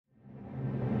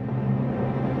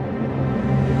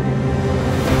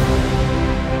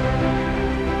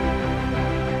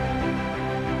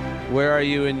where are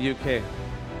you in UK?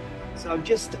 So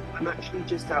I'm actually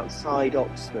just outside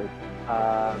Oxford.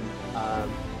 Um,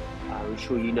 um, I'm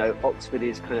sure you know Oxford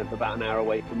is kind of about an hour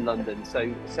away from London,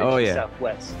 so Oh essentially yeah.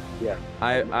 southwest. Yeah.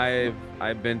 I Um,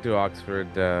 I've been to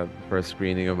Oxford for a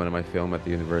screening of one of my film at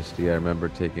the university. I remember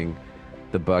taking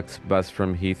the bus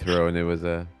from Heathrow, and it was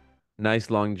a nice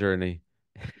long journey.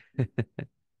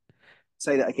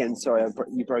 Say that again. Sorry,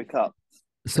 you broke up.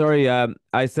 Sorry,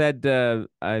 I said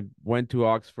I went to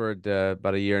Oxford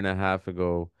about a year and a half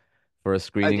ago for a Oh,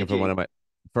 screening did for you?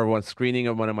 one screening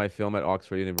of one of my film at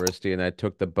Oxford University, and I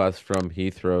took the bus from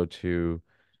Heathrow to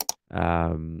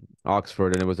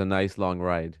Oxford, and it was a nice long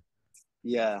ride.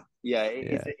 Yeah, yeah. It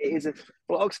is. Yeah, It is a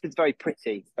well. Oxford's very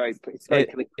pretty. It's very kind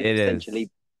of it is. quintessentially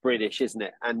British, isn't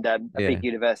it? And a big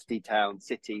Yeah. university town,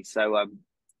 city. So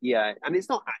yeah. And it's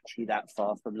not actually that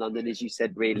far from London, as you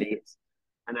said. Really, it's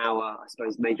an hour, I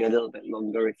suppose, maybe a little bit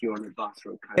longer if you're on a bus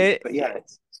or a coach. It But yeah,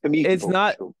 it's it's commutable for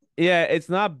not sure. yeah, it's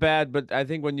not bad, but I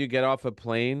think when you get off a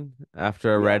plane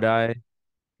after a red Yeah, eye,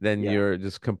 then yeah, you're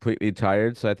just completely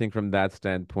tired. So I think from that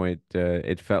standpoint,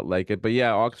 it felt like it. But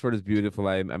yeah, Oxford is beautiful.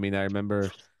 I mean, I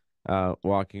remember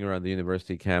walking around the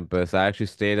university campus. I actually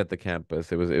stayed at the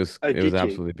campus. Oh, It was did you?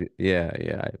 absolutely yeah,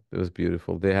 yeah, it was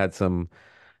beautiful. They had some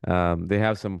they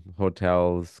have some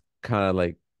hotels, kind of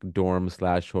like dorm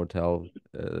slash hotel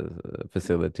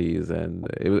facilities, and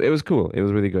it was cool. It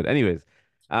was really good. Anyways,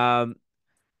 um,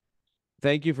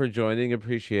 thank you for joining.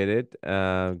 Appreciate it.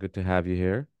 Good to have you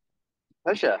here.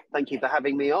 Pleasure. Thank you for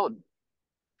having me on.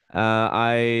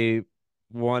 I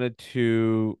wanted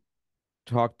to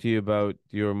talk to you about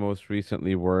your most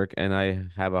recently work, and I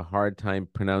have a hard time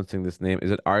pronouncing this name.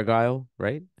 Is it Argyle,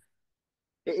 right?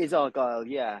 It is Argylle,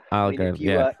 yeah. I mean, Argyle,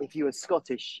 yeah. if you were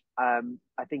Scottish,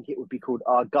 I think it would be called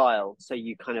Argyll. So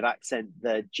you kind of accent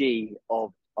the G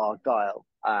of Argyll.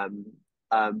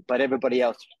 But everybody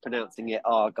else is pronouncing it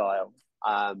Argyle,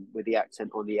 with the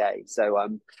accent on the A. So I,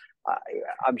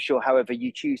 I'm sure, however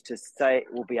you choose to say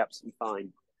it, will be absolutely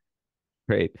fine.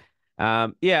 Great.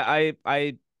 Yeah,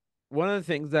 one of the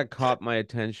things that caught my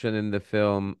attention in the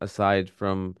film, aside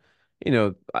from,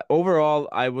 overall,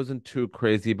 I wasn't too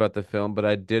crazy about the film, but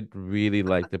I did really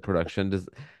like the production.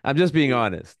 I'm just being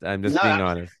honest. I'm just No, being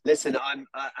honest. listen,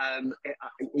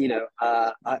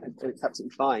 it's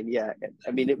absolutely fine. Yeah,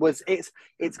 I mean,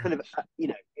 it's kind of,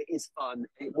 it is fun.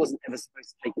 It wasn't ever supposed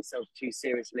to take itself too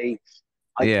seriously.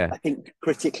 Yeah. I think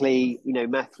critically,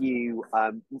 Matthew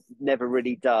never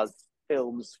really does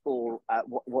films for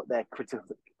what their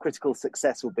critical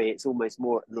success will be. It's almost a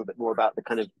little bit more about the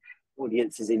kind of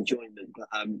audience's enjoyment.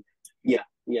 But yeah,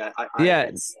 yeah, Yeah.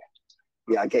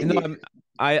 I get You know, you.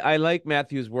 I like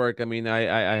Matthew's work. I mean, I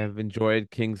have enjoyed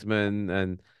Kingsman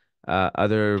and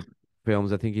other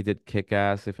films. I think he did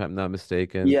Kick-Ass, if I'm not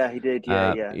mistaken. Yeah, he did.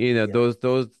 Yeah, yeah, yeah,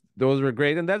 Those were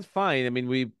great, and that's fine. I mean,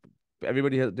 we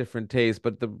everybody has different tastes,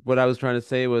 but the what I was trying to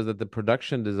say was that the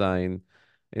production design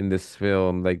in this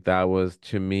film, like that was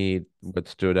to me what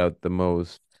stood out the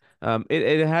most.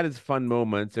 It had its fun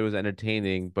moments. It was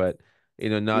entertaining, but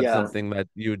not yeah, something that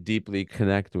you deeply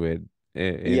connect with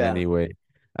in yeah. any way.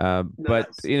 No, But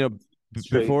that's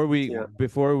true. Yeah,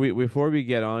 before we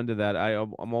get on to that,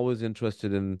 I'm always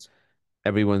interested in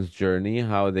everyone's journey,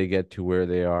 how they get to where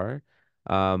they are.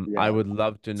 I yeah, would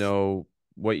love to know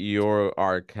what your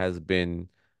arc has been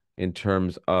in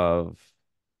terms of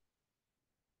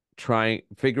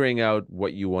figuring out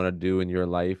what you want to do in your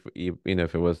life,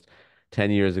 if it was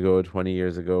 10 years ago, 20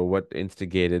 years ago, what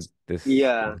instigated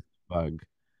yeah. this bug?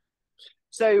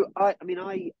 So I mean,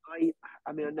 I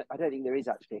don't think there is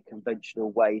actually a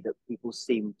conventional way that people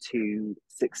seem to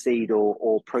succeed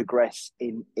or progress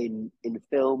in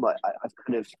film. I've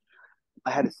kind of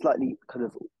I had a slightly kind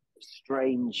of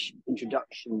strange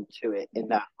introduction to it in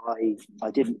that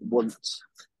I didn't want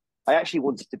I actually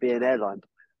wanted to be an airline,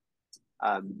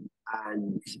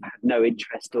 and had no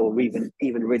interest or even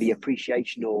really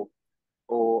appreciation or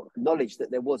knowledge that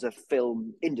there was a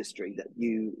film industry, that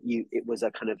you it was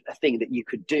a kind of a thing that you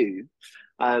could do.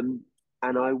 um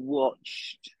and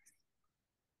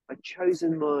I'd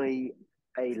chosen my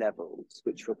A levels,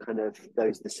 which were kind of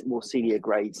the more senior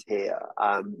grades here,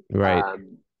 Right.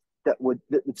 that would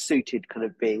suited kind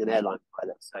of being an airline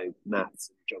pilot. So maths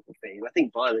and geography. I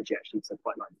think biology actually, so I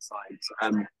quite like the science.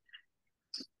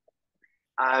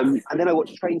 And then I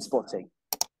watched Train Spotting.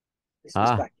 This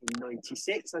was Ah, back in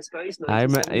 '96, I suppose,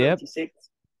 97, yep, 96.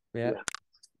 yep. Yeah.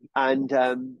 And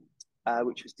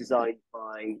which was designed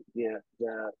by the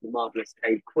marvelous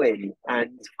Cave Quinn.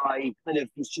 And I kind of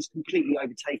was just completely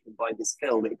overtaken by this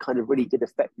film. It kind of really did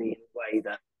affect me in a way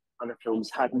that other films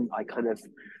hadn't.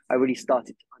 I really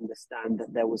started to understand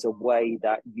that there was a way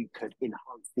that you could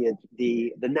enhance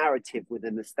the narrative with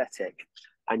an aesthetic,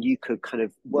 and you could kind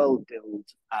of world build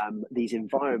these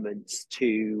environments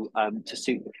to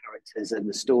suit the characters and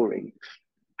the story.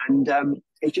 And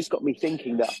it just got me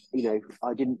thinking that,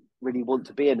 I didn't really want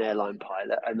to be an airline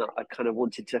pilot, and I kind of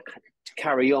wanted to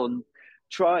carry on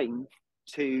trying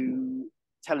to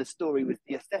tell a story with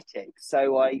the aesthetic.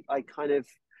 So I kind of,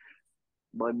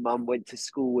 my mum went to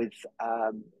school with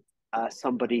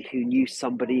somebody who knew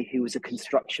somebody who was a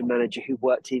construction manager who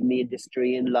worked in the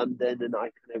industry in London. And I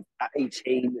kind of, at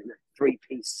 18, in a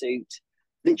three-piece suit,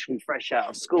 literally fresh out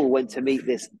of school, went to meet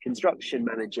this construction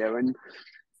manager. And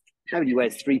nobody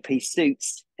wears three-piece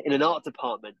suits in an art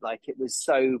department. Like, it was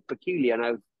so peculiar.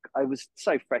 And I was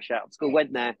so fresh out of school,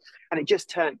 went there, and it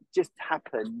just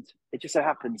happened. It just so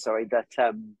happened, sorry, that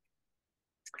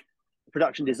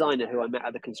production designer who I met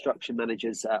at the construction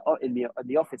managers in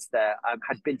the office there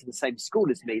had been to the same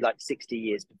school as me, like 60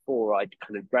 years before I'd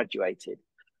kind of graduated.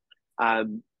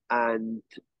 And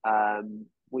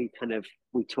we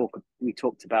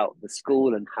talked about the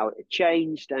school and how it had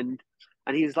changed, and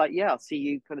he was like, "Yeah, I'll see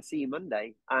you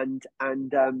Monday." And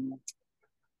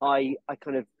I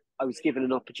kind of, I was given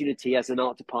an opportunity as an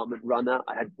art department runner.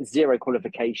 I had zero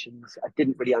qualifications. I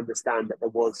didn't really understand that there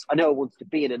was. I know I wanted to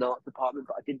be in an art department,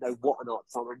 but I didn't know what an art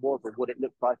department was or what it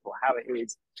looked like or how it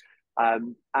is.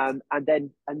 And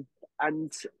then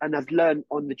I've learned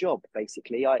on the job.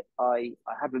 Basically, I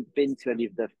haven't been to any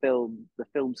of the film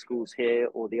schools here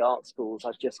or the art schools.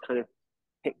 I've just kind of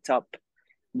picked up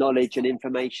knowledge and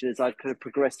information as I've kind of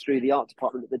progressed through the art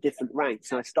department at the different ranks.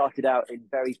 And I started out in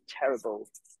very terrible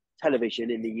television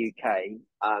in the UK,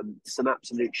 some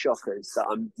absolute shockers that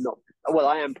I'm not, well,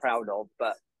 I am proud of,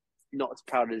 but not as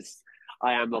proud as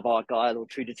I am of Argylle or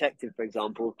True Detective, for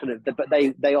example. But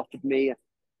they offered me a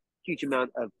huge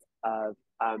amount of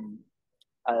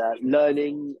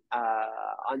learning,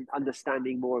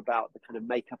 understanding more about the kind of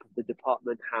makeup of the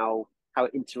department, how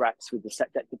it interacts with the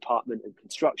set deck department and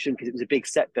construction, because it was a big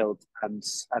set build,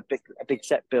 a big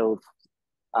set build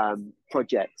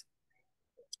project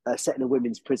set in a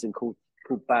women's prison called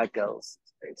Bad Girls.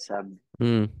 It's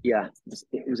yeah,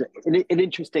 it was an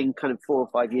interesting kind of 4 or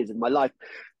 5 years of my life,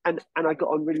 and I got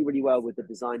on really, really well with the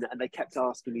designer, and they kept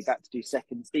asking me back to do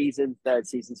second season, third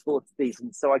seasons, fourth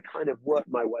season. So I kind of worked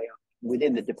my way up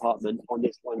within the department on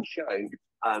this one show,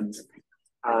 and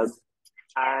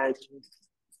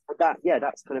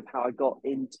that's kind of how I got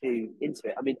into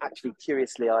it. I mean, actually,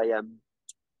 curiously, I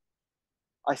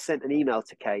sent an email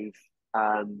to Cave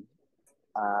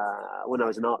when I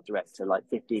was an art director, like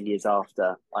 15 years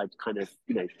after I'd kind of,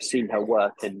 seen her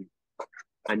work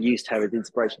and used her as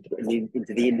inspiration to get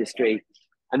into the industry,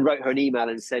 and wrote her an email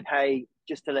and said, "Hey,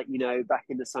 just to let you know, back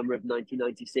in the summer of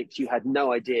 1996, you had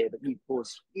no idea, but you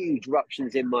caused huge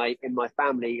ruptions in my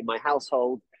family, in my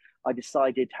household. I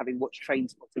decided, having watched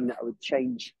Trainspotting, that I would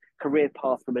change career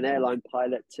path from an airline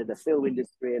pilot to the film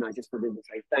industry, and I just wanted to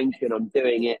say thank you, and I'm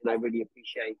doing it, and I really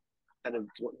appreciate kind of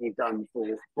what you've done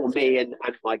for me and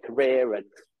my career."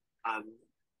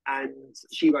 And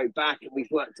she wrote back, and we've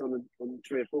worked on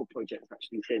 3 or 4 projects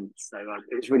actually since. So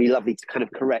it was really lovely to kind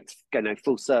of correct,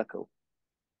 full circle.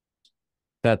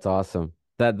 That's awesome.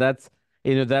 That's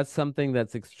something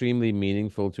that's extremely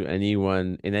meaningful to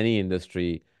anyone in any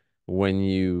industry when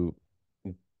you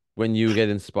when you get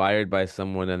inspired by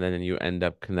someone and then you end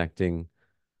up connecting,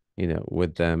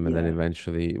 with them and then Yeah,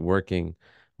 eventually working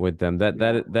with them. yeah,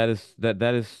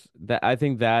 That I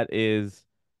think that is,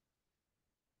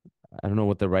 I don't know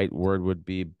what the right word would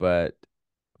be, but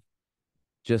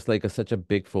just like such a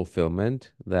big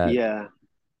fulfillment that yeah,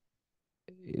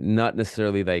 not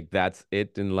necessarily like that's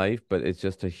it in life, but it's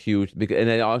just a huge because and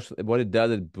it also what it does,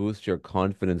 it boosts your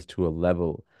confidence to a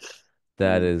level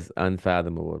that mm, is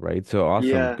unfathomable, right? So awesome,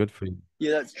 yeah, good for you.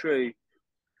 yeah. That's true.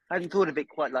 I hadn't thought of it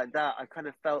quite like that. I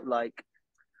felt like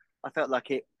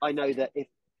it. I know that if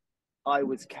I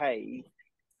was Kay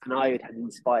and I had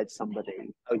inspired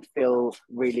somebody, I would feel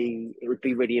really. It would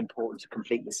be really important to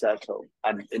complete the circle.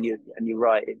 And you're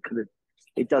right.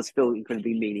 It does feel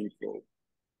incredibly meaningful.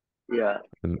 Yeah,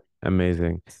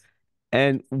 Amazing.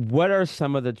 And what are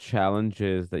some of the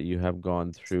challenges that you have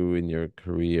gone through in your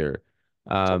career?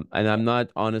 And I'm not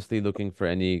honestly looking for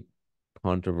any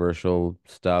controversial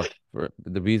stuff.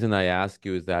 The reason I ask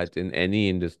you is that in any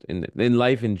industry, in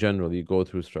life in general, you go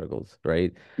through struggles,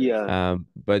 right? yeah,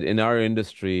 But in our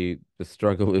industry, the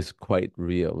struggle is quite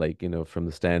real. Like, from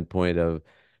the standpoint of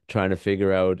trying to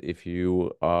figure out if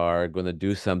you are going to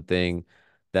do something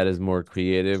that is more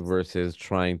creative versus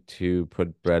trying to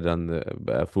put bread on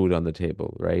the food on the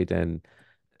table, right? And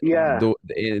Yeah.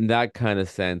 In that kind of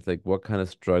sense, like what kind of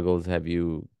struggles have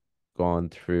you gone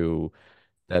through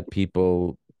that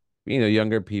people,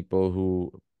 younger people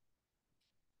who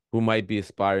might be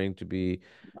aspiring to be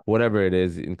whatever it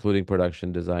is, including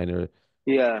production designer,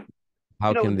 Yeah. how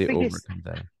You know, can they overcome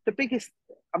that? the biggest,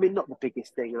 I mean, not the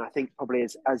biggest thing, and I think probably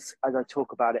as I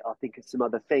talk about it, I'll think of some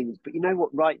other things. But you know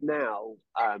what? Right now,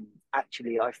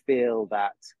 actually, I feel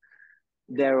that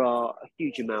there are a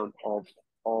huge amount of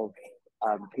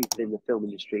people in the film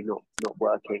industry not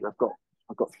working. I've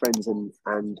got friends and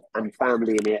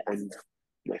family in it, and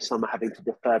some are having to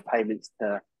defer payments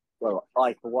to. Well,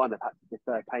 I for one have had to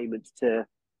defer payments to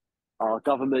our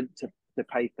government to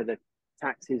pay for the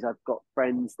taxes. I've got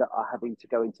friends that are having to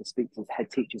go in to speak to head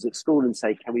teachers at school and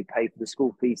say, can we pay for the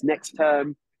school fees next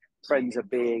term? Friends are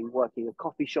working in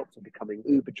coffee shops and becoming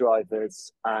Uber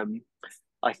drivers.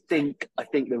 I think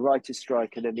the writer's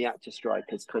strike and then the actor strike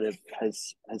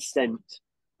has sent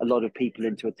a lot of people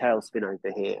into a tailspin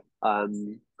over here.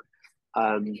 Um,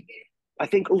 I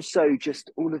think also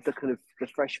just all of the kind of the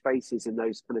fresh faces and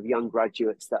those kind of young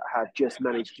graduates that have just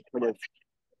managed to kind of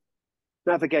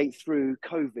navigate through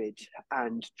COVID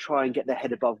and try and get their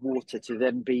head above water to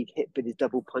then be hit with the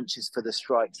double punches for the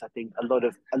strikes. I think a lot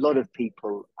of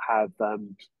people have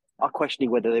are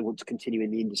questioning whether they want to continue in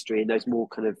the industry in those more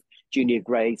kind of junior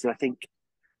grades. And I think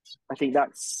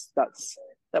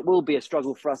that will be a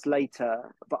struggle for us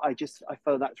later. But I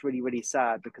feel that's really, really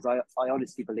sad because I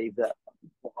honestly believe that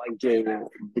what I do,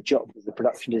 the job as a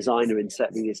production designer in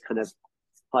certainly this kind of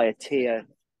higher tier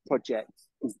project,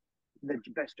 is the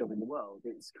best job in the world.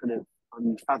 It's kind of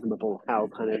unfathomable how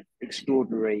kind of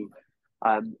extraordinary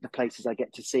the places I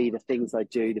get to see, the things I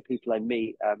do, the people I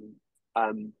meet.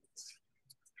 Um,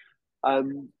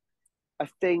 um, I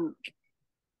think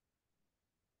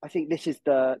I think this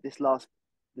last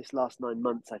 9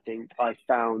 months. I think I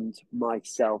found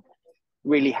myself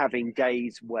really having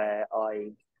days where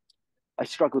I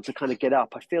struggle to kind of get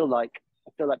up. I feel like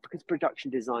because production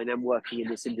design and working in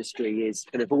this industry is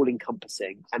kind of all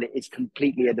encompassing and it is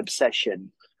completely an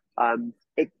obsession.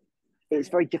 It's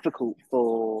very difficult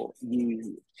for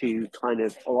you to kind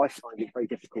of, or I find it very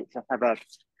difficult to have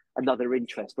another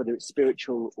interest, whether it's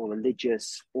spiritual or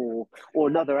religious or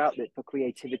another outlet for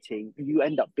creativity. You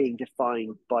end up being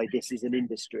defined by this as an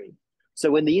industry.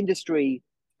 So when the industry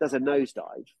does a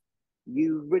nosedive,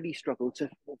 you really struggle to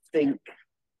think,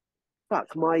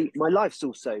 fuck, my life's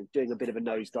also doing a bit of a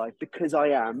nosedive because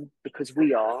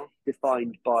we are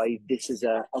defined by this as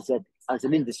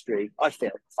an industry. I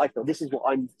feel this is what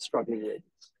I'm struggling with.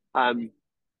 um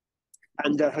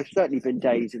and there have certainly been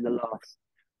days in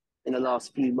the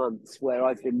last few months where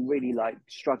I've been really like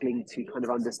struggling to kind of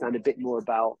understand a bit more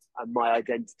about my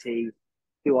identity,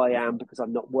 who I am because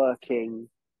I'm not working,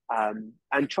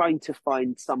 and trying to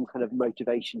find some kind of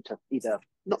motivation to either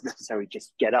not necessarily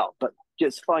just get up, but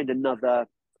just find another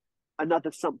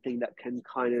something that can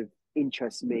kind of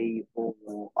interest me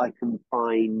or I can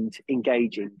find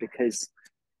engaging because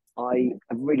I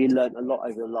have really learned a lot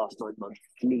over the last 9 months.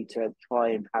 I need to try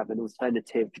and have an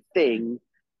alternative thing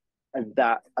and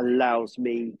that allows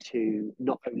me to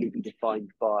not only be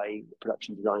defined by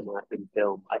production designer in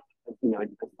film. I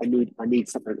need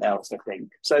something else. I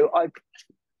think so.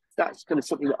 That's kind of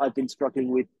something that I've been struggling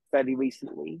with fairly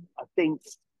recently. I think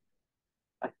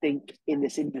in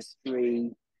this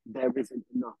industry there isn't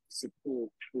enough support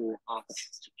for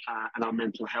us and our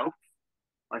mental health.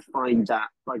 I find that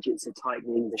budgets are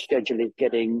tightening, the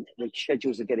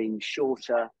schedules are getting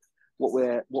shorter. What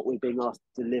we're being asked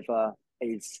to deliver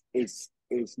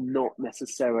is not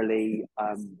necessarily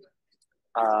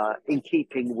in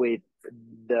keeping with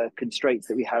the constraints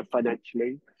that we have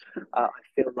financially. I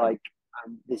feel like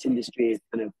this industry is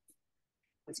kind of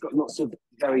it's got lots of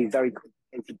very very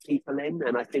complicated people in,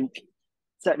 and I think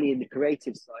certainly in the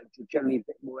creative side, you're generally a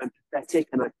bit more empathetic,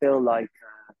 and I feel like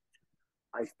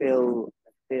I feel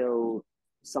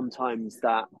sometimes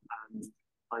that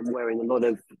I'm wearing a lot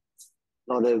of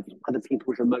other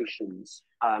people's emotions.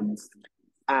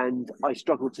 And I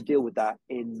struggle to deal with that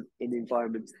in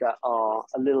environments that are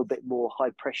a little bit more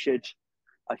high pressured.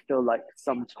 I feel like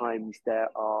sometimes there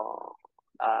are,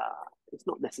 it's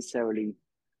not necessarily, I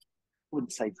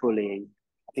wouldn't say bullying.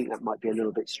 I think that might be a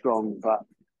little bit strong, but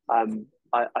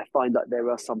I find that there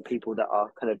are some people that are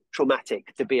kind of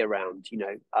traumatic to be around.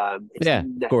 Yeah,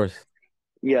 of course.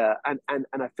 Yeah, and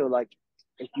I feel like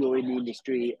if you're in the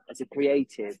industry as a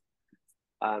creative,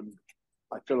 um,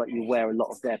 I feel like you wear a lot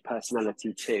of their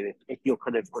personality too. If you're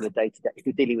kind of on a day to day, if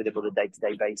you're dealing with them on a day to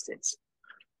day basis.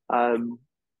 Um,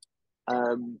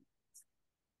 um,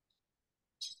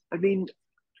 I mean,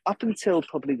 up until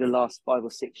probably the last 5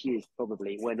 or 6 years,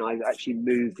 probably when I actually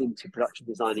moved into production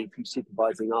designing from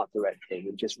supervising art directing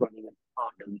and just running a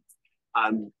department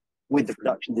um, with the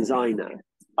production designer,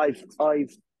 I've I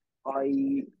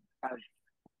have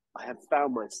I have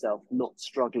found myself not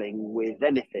struggling with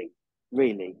anything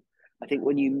really. I think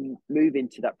when you move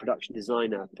into that production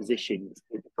designer position,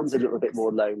 it becomes a little bit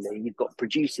more lonely. You've got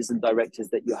producers and directors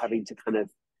that you're having to kind of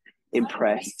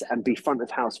impress and be front of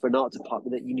house for an art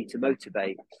department that you need to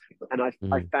motivate. And I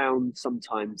Mm. found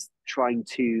sometimes trying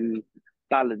to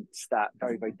balance that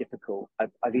very, very difficult.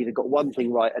 I've either got one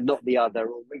thing right and not the other,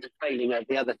 or really failing at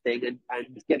the other thing and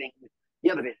getting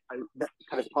the other bit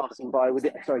kind of passing by with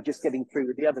it. Sorry, just getting through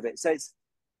with the other bit. So it's,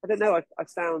 I don't know. I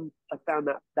found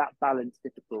that balance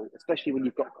difficult, especially when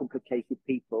you've got complicated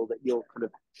people that you're kind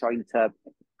of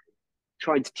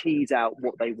trying to tease out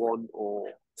what they want, or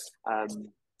um,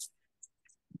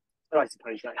 but I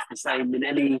suppose that's the same in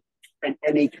any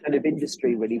kind of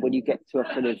industry, really. When you get to a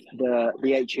kind of the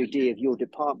HOD of your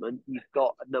department, you've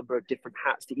got a number of different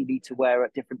hats that you need to wear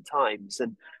at different times,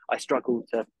 and I struggle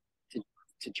to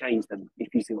to change them.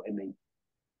 If you see what I mean.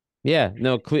 Yeah,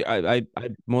 no, clear. I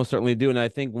most certainly do, and I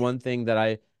think one thing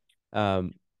that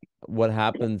um, what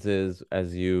happens is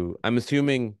I'm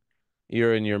assuming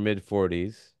you're in your mid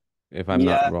 40s, if I'm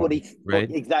not Yeah, wrong, 40 right?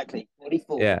 exactly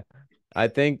 44. Yeah, I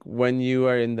think when you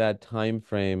are in that time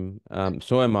frame,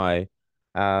 so am I,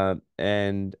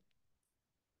 and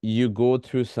you go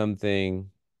through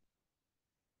something.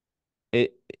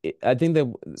 I think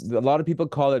that a lot of people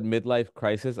call it midlife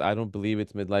crisis. I don't believe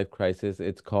it's midlife crisis.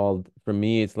 It's called, for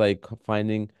me, it's like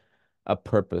finding a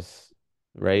purpose,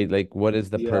 right? Like, what is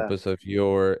the Yeah, purpose of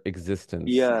your existence?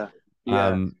 yeah, yeah,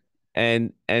 Um,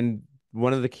 and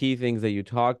one of the key things that you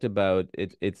talked about,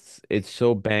 it's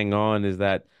so bang on, is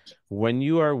that when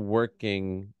you are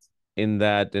working in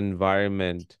that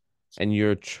environment and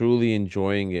you're truly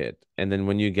enjoying it, and then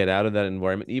when you get out of that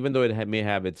environment, even though it ha may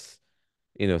have its,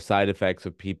 side effects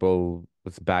of people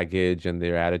with baggage and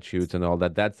their attitudes and all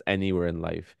that, that's anywhere in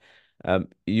life.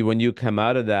 When you come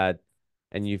out of that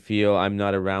and you feel I'm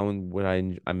not around what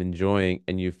I'm enjoying,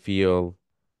 and you feel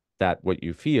that what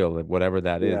you feel, whatever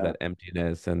that is, yeah, that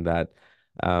emptiness and that,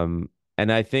 um,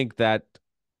 and I think that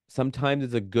sometimes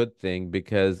it's a good thing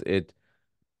because it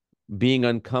being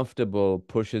uncomfortable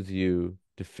pushes you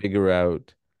to figure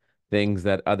out things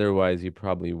that otherwise you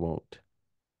probably won't,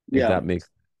 if yeah. that makes.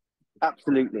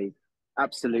 Absolutely,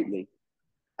 absolutely.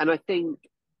 And I think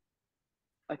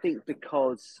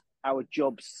because our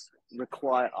jobs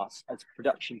require us as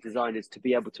production designers to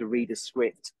be able to read a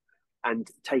script and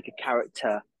take a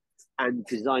character and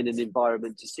design an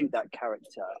environment to suit that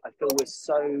character, I feel we're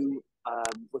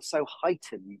so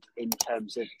heightened in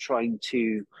terms of trying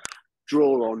to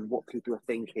draw on what people are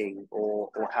thinking, or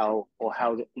how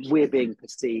we're being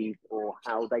perceived, or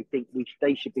how they think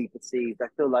they should be perceived. I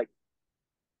feel like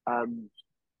um,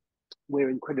 we're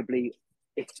incredibly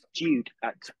astute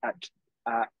at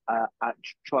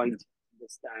trying to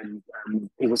understand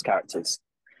people's characters.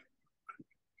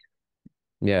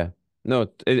 Yeah. No,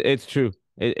 it's true.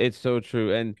 It's so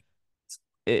true. And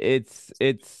it's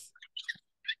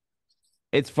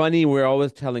funny, we're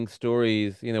always telling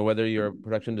stories, whether you're a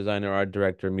production designer, art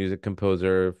director, music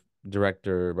composer,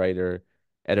 director, writer,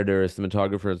 editor,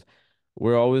 cinematographers,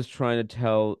 we're always trying to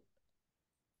tell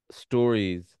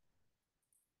stories,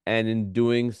 and in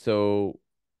doing so,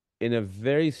 in a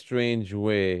very strange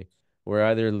way, we're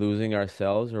either losing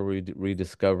ourselves or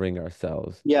rediscovering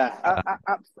ourselves. Yeah, Uh,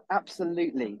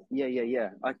 absolutely. Yeah, yeah, yeah.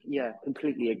 Yeah,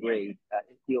 completely agree.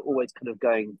 You're always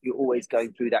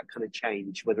going through that kind of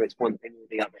change, whether it's one thing or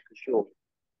the other, for sure.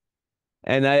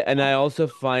 and I also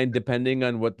find, depending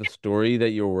on what the story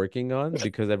that you're working on,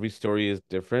 because every story is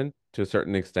different to a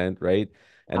certain extent, right?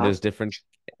 And Huh? there's different.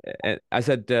 And I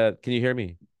said, can you hear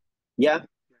me? Yeah,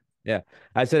 Yeah,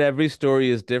 I said every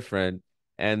story is different,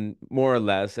 and more or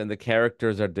less, and the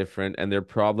characters are different, and their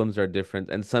problems are different.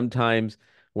 And sometimes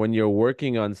when you're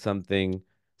working on something,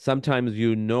 sometimes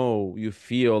you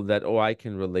feel that, oh, I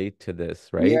can relate to this,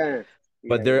 right? yeah,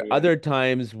 But yeah, there yeah, are yeah, other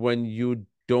times when you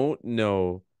don't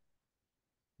know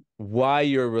why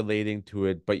you're relating to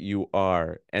it, but you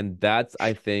are. And that's,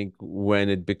 I think, when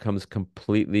it becomes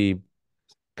completely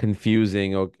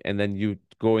confusing. And then you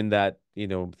go in that,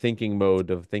 thinking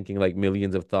mode of thinking like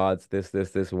millions of thoughts, this,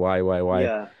 why.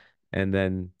 yeah, And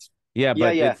then, yeah, yeah,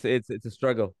 but yeah. it's a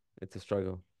struggle. It's a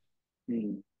struggle.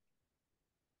 Mm.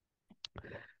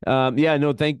 Yeah,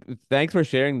 no, thanks for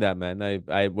sharing that, man.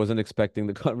 I wasn't expecting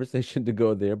the conversation to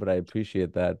go there, but I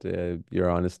appreciate that, your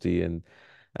honesty Yeah.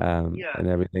 and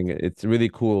everything. It's really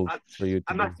cool I, for you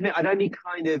I to must be. admit, I'd only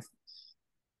kind of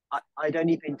I'd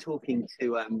only been talking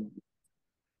to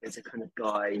there's a kind of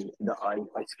guy that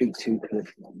I speak to kind of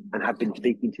and have been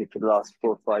speaking to for the last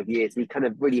 4 or 5 years. He kind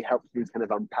of really helps me kind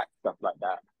of unpack stuff like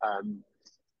that.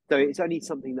 So it's only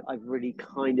something that I've really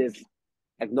kind of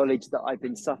acknowledged that I've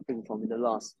been suffering from in the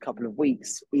last couple of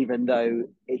weeks, even though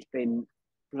it's been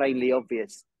plainly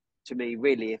obvious to me,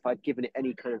 really, if I'd given it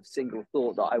any kind of single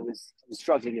thought that I was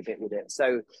struggling a bit with it.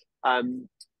 So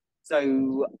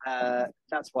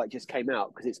that's why it just came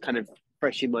out because it's kind of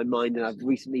fresh in my mind, and I've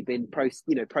recently been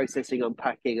processing,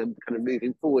 unpacking, and kind of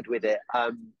moving forward with it.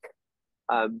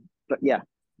 But yeah,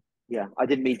 I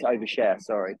didn't mean to overshare.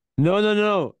 Sorry. No, no,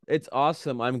 no. It's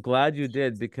awesome. I'm glad you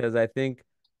did because I think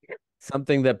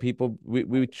something that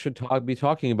we should be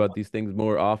talking about these things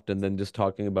more often than just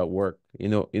talking about work. You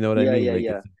know what I Yeah, mean? yeah, Like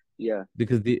yeah, it's yeah,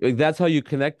 because like, that's how you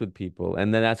connect with people,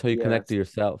 and then that's how you yeah, connect to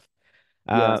yourself.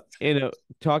 yeah. You know,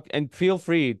 talk and feel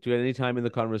free to at any time in the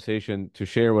conversation to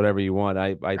share whatever you want.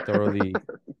 I thoroughly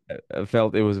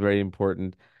felt it was very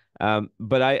important.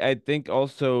 But I think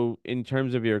also in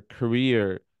terms of your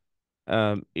career,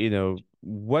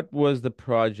 what was the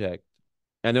project?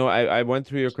 I know I went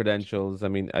through your credentials. I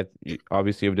mean,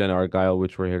 obviously you've done Argylle,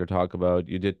 which we're here to talk about.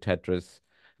 You did Tetris,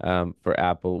 for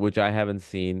Apple, which I haven't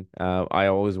seen. I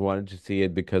always wanted to see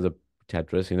it because of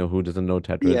Tetris. You know, who doesn't know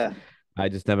Tetris? Yeah. I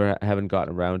just never haven't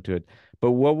gotten around to it.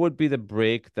 But what would be the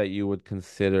break that you would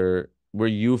consider where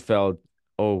you felt,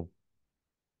 oh,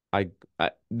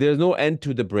 there's no end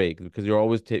to the break because you're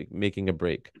always making a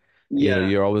break. You know, Yeah.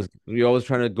 you're always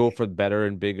trying to go for better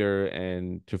and bigger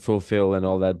and to fulfill and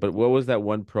all that. But what was that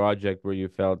one project where you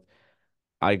felt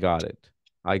I got it?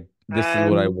 This is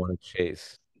what I Um, want to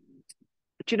chase.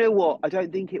 do you know what? I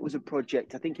don't think it was a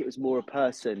project. I think it was more a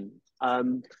person.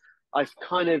 I've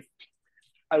kind of,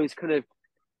 I was kind of,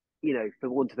 for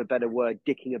want of a better word,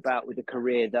 dicking about with a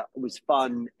career that was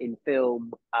fun in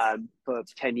film for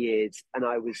 10 years. And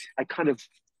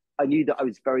I knew that I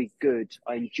was very good.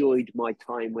 I enjoyed my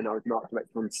time when I was an art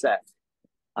director on set.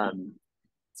 Um,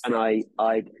 and I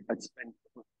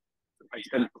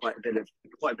spent quite a bit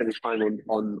of time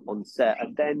on set.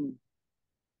 And then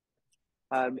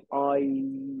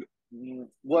I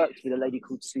worked with a lady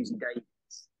called Susie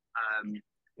Davis, um,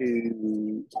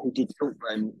 who did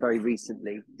Saltburn very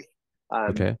recently.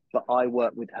 Okay. But I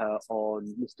worked with her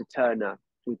on Mr. Turner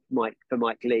with Mike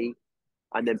Lee,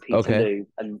 and then Okay. Peterloo,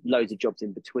 and loads of jobs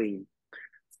in between.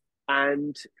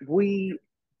 And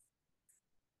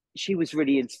she was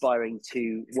really inspiring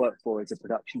to work for as a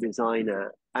production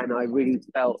designer, and I really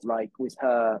felt like with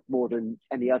her more than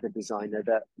any other designer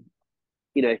that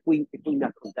if we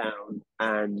knuckled down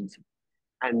and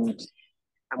and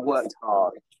worked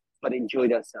hard but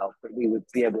enjoyed ourselves, that we would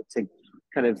be able to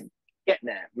kind of get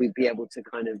there. We'd be able to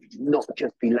kind of not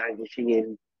just be languishing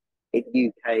in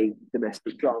UK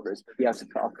domestic dramas, but be able to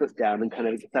put our foot down and kind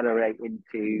of accelerate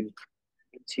into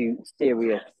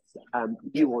serious,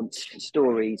 nuanced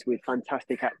stories with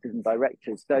fantastic actors and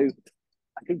directors. So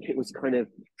I think it was kind of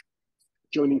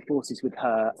joining forces with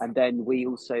her, and then we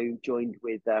also joined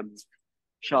with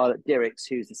Charlotte Dirks,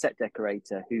 who's the set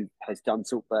decorator who has done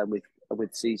Saltburn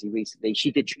with Susie recently.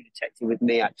 She did True Detective with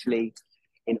me actually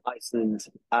in Iceland.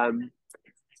 Um,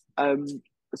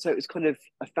 so it was kind of,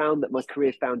 I found that my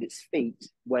career found its feet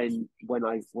when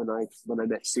I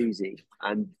met Susie,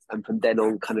 and from then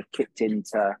on kind of kicked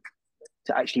into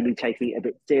to actually me taking it a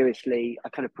bit seriously. I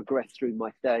kind of progressed through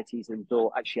my 30s and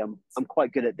thought, actually, I'm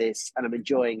quite good at this and I'm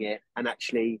enjoying it. And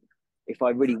actually, if I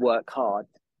really work hard,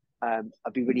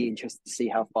 I'd be really interested to see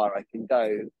how far I can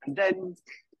go. And then,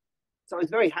 so I was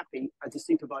very happy as a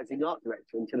supervising art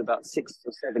director until about 6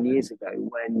 or 7 years ago,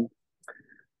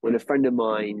 when a friend of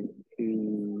mine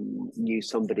who knew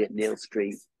somebody at Neil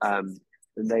Street, and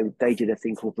they did a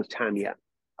thing called Britannia.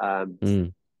 Um,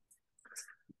 Mm.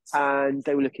 and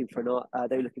they were looking for a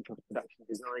production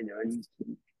designer, and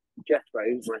Jethro,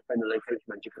 my friend, the location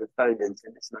manager, kind of phoned and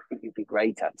said, "Listen, I think you'd be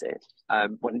great at it.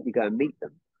 Why don't you go and meet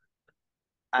them?"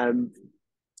 Um,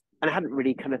 and I hadn't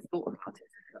really kind of thought about it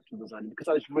as a production designer because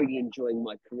I was really enjoying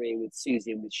my career with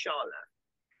Susie and with Charlotte.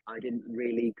 I didn't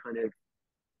really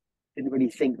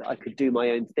think that I could do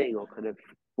my own thing or kind of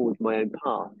forge my own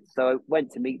path. So I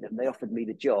went to meet them. They offered me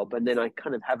the job, and then I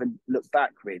kind of haven't looked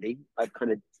back really. I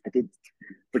did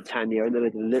Britannia, and then I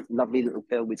did a lovely little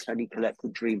film with Tony Collette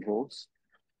called Dream Horse.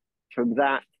 From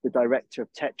that, the director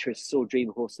of Tetris saw Dream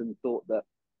Horse and thought that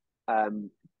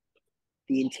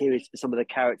the interiors for some of the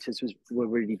characters were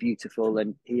really beautiful,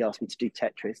 and he asked me to do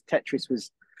Tetris. Tetris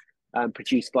was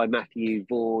produced by Matthew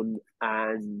Vaughn,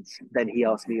 and then he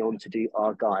asked me on to do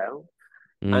Argylle,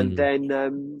 and Mm.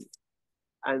 then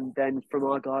and then from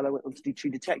Argylle, I went on to do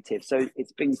True Detective. So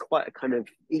it's been quite a kind of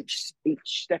each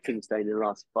stepping stone in the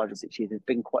last 5 or 6 years has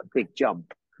been quite a big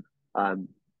jump. Um,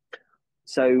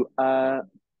 so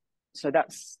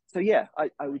so yeah,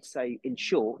 I would say in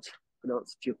short, in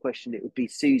answer to your question, it would be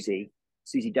Susie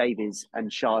Davies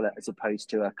and Charlotte as opposed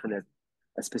to a kind of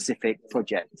a specific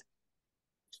project.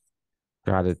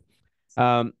 Got it.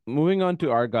 Moving on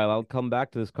to Argyle, I'll come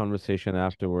back to this conversation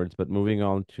afterwards, but moving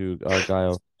on to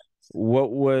Argyle,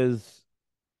 what was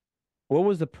what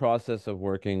was the process of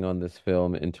working on this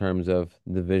film in terms of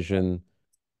the vision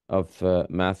of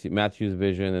Matthew's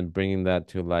vision and bringing that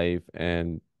to life?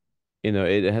 And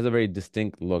it has a very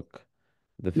distinct look.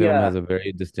 The film has Yeah. a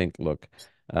very distinct look.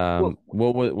 Well,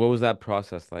 What was that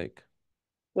process like?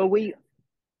 well, we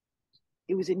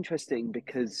it was interesting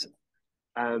because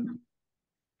um,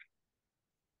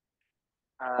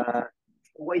 uh,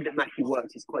 the way that Matthew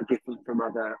works is quite different from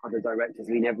other directors.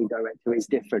 I mean, every director is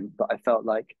different, but I felt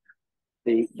like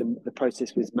the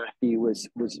process with Matthew was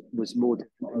more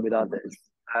different than with others.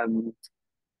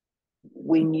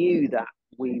 We knew that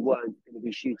we weren't going to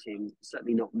be shooting,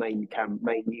 certainly not main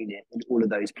unit in all of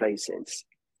those places.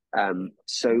 And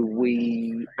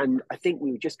I think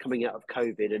we were just coming out of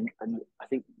COVID, and I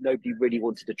think nobody really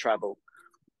wanted to travel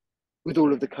with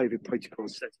all of the COVID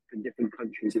protocols set up in different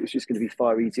countries. It was just going to be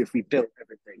far easier if we built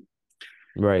everything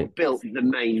or Right. built the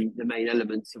main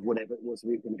elements of whatever it was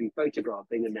we were going to be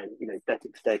photographing, and then that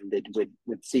extended with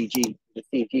the CG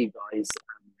guys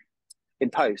in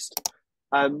post.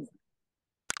 Um,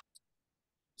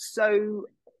 so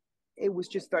it was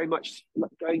just very much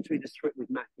like going through the script with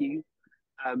Matthew,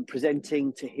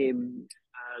 presenting to him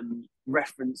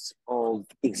reference of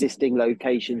existing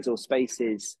locations or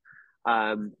spaces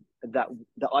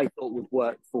that I thought would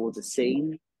work for the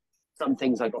scene. Some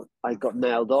things I got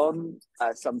nailed on.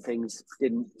 Some things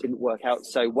didn't work out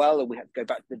so well, and we had to go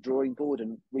back to the drawing board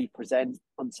and represent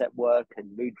concept work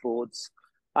and mood boards.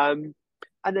 Um,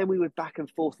 and then we were back and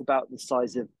forth about the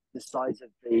size of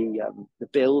the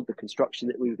build, the construction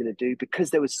that we were going to do,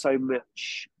 because there was so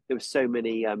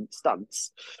many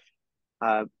stunts.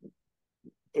 Uh,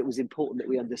 it was important that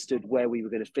we understood where we were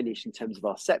going to finish in terms of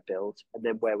our set build, and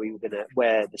then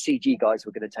where the CG guys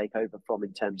were going to take over from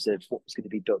in terms of what was going to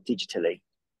be built digitally.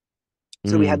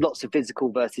 So we had Mm, lots of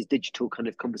physical versus digital kind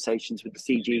of conversations with the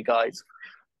CG guys.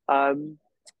 Um,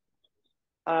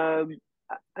 um,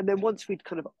 and then once we'd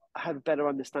kind of had a better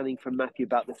understanding from Matthew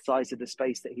about the size of the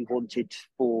space that he wanted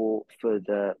for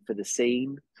the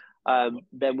scene,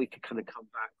 then we could kind of come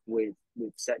back with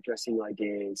set dressing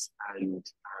ideas and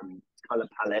color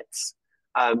palettes,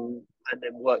 and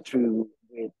then work through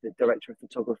with the director of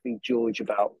photography George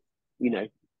about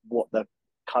what the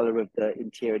color of the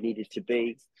interior needed to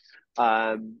be,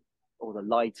 um, or the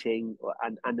lighting,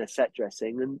 and the set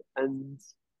dressing, and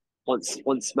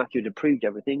once Matthew had approved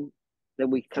everything, then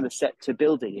we kind of set to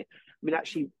building it. I mean,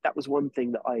 actually, that was one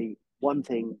thing that I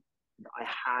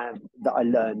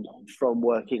learned from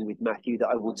working with Matthew that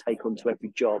I will take onto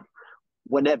every job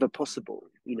whenever possible.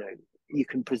 You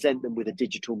can present them with a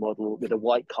digital model, with a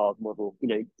white card model,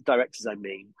 directors, I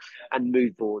mean, and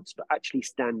mood boards, but actually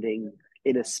standing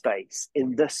in the space,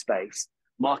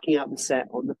 marking out the set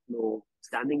on the floor,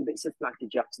 standing bits of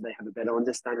flaggage up so they have a better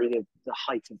understanding of the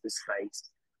height of the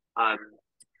space. Um,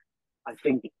 I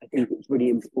think it's really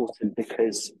important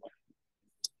because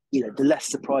the less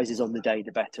surprises on the day,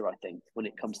 the better. I think when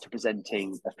it comes to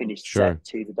presenting a finished sure. set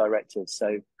to the directors.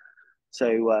 And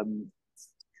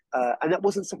that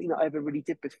wasn't something that I ever really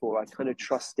did before. I kind of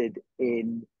trusted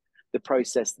in the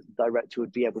process that the director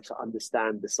would be able to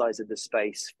understand the size of the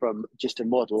space from just a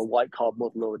model, a white card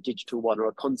model, or a digital one, or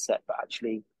a concept. But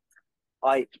actually,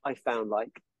 I found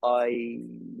like I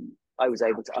was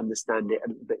able to understand it a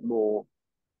little bit more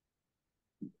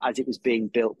as it was being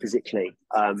built physically.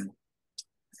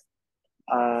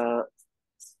 Uh,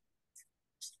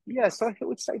 yeah, so I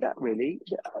would say that really.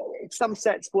 Some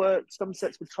sets were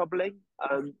troubling.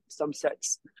 Some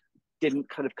sets didn't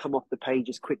kind of come off the page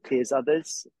as quickly as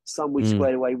others. Some we Mm,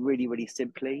 squared away really, really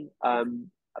simply.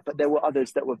 But there were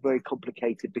others that were very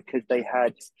complicated because they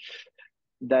had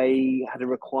a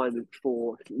requirement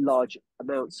for large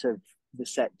amounts of the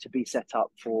set to be set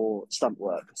up for stunt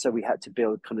work. So we had to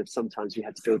build sometimes we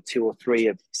had to build two or three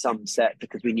of some set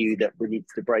because we knew that we needed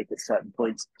to break at certain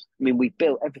points. I mean, we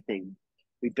built everything.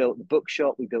 We built the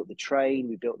bookshop, we built the train,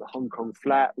 we built the Hong Kong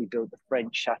flat, we built the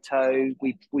French chateau.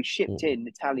 We shipped mm, in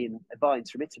Italian vines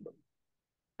from Italy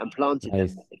and planted them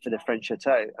nice. for the French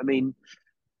chateau. I mean,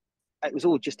 it was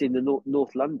all just in the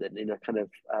North London in a kind of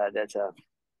there's a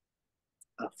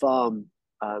farm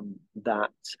that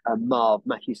Marv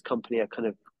Matthew's company are kind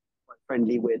of quite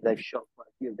friendly with. They've shot quite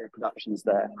a few of their productions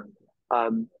there.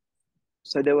 Um,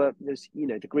 so there's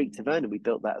the Greek Taverna. We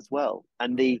built that as well,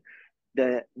 and the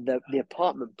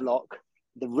apartment block,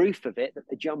 the roof of it that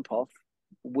they jump off,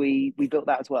 we built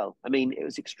that as well. I mean, it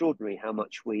was extraordinary how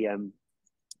much we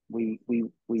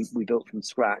built from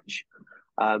scratch.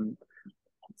 Um,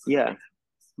 yeah,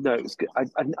 no, it was good. I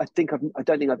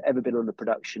don't think I've ever been on a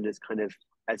production as kind of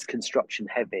as construction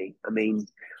heavy. I mean,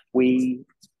 we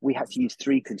we had to use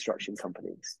three construction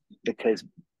companies because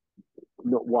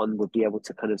not one would be able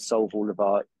to kind of solve all of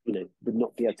our, would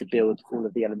not be able to build all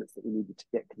of the elements that we needed to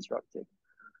get constructed.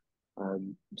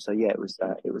 So yeah, it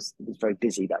was very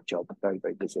busy, that job, very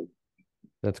very busy.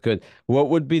 That's good. What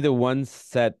would be the one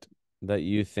set that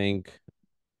you think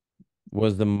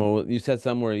was the most, you said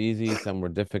some were easy, some were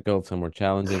difficult, some were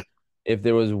challenging. If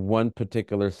there was one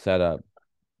particular setup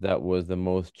that was the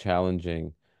most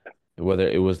challenging, whether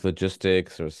it was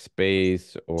logistics or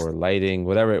space or lighting,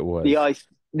 whatever it The was. ice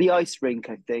the ice rink,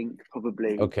 I think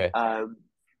probably. Okay.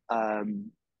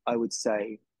 I would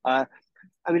say. I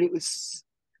mean, it was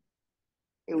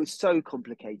so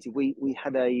complicated. We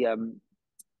had a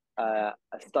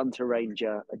stunt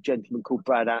arranger, a gentleman called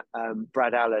Brad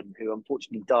Allen, who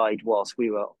unfortunately died whilst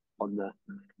we were on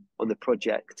the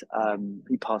project.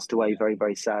 He passed away very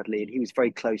very sadly, and he was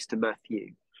very close to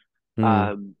Matthew. Hmm.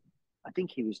 Um, I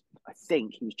think he was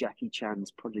Jackie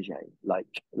Chan's protege. Like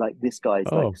this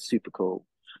guy's like Oh, super cool.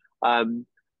 Um,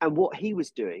 and what he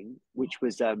was doing, which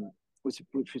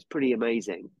was pretty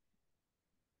amazing,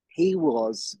 he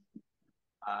was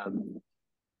um,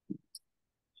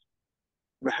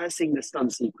 rehearsing the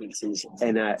stunt sequences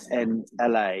in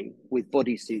LA with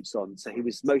bodysuits on. So he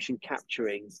was motion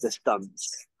capturing the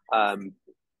stunts.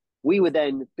 We were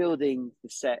then building the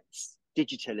sets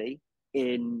digitally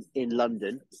in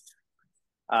London,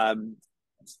 um,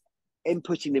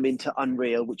 inputting them into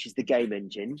Unreal, which is the game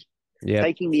engine, yep.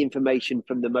 taking the information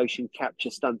from the motion capture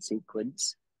stunt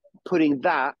sequence, putting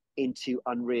that into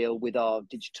Unreal with our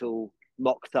digital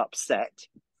mocked up set.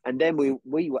 And then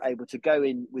we were able to go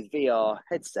in with VR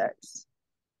headsets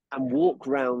and walk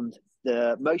around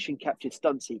the motion captured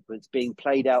stunt sequence being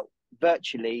played out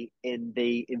virtually in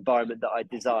the environment that I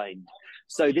designed.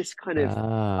 So this kind of,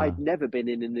 I'd Ah, never been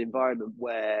in an environment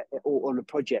or on a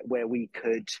project where we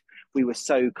were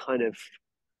so kind of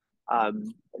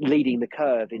leading the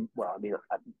curve in. Well, I mean,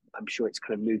 I'm sure it's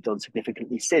kind of moved on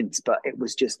significantly since, but it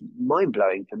was just mind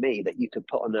blowing for me that you could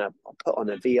put on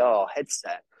a VR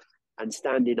headset and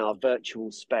stand in our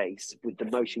virtual space with the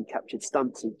motion captured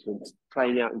stunt sequence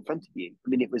playing out in front of you. I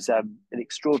mean, it was an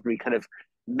extraordinary kind of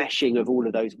meshing of all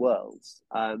of those worlds.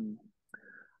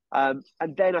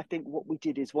 And then I think what we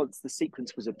did is once the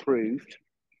sequence was approved,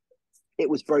 it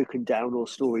was broken down or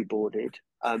storyboarded.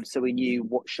 So we knew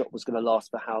what shot was going to last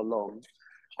for how long.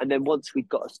 And then once we'd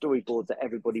got a storyboard that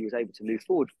everybody was able to move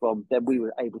forward from, then we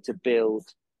were able to build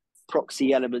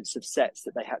proxy elements of sets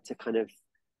that they had to kind of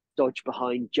dodge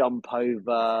behind, jump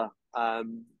over,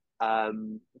 um,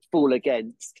 fall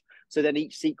against. So then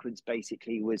each sequence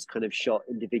basically was kind of shot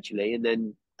individually, and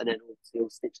then all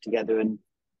stitched together, and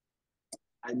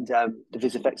the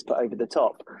vis effects put over the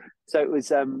top. So it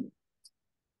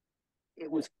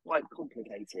was quite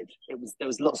complicated. There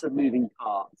was lots of moving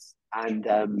parts, and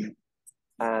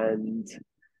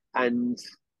and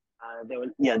there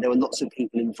were lots of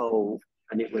people involved,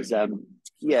 and it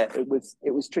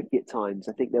was tricky at times.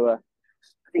 I think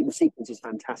the sequence is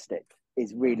fantastic.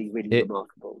 Is really really it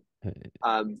remarkable.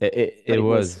 it But it it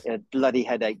was was. a bloody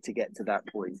headache to get to that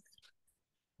point.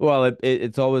 Well,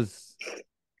 it's always,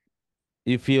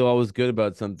 you feel always good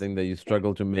about something that you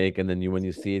struggle to make, and then when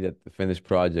you see it at the finished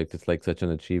project, it's like such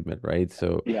an achievement, right?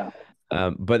 So, Yeah,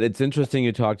 but it's interesting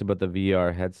you talked about the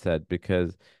VR headset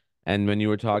because, and when you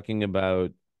were talking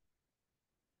about,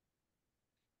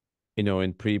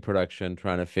 in pre-production,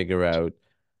 trying to figure out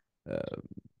uh,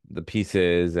 the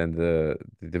pieces and the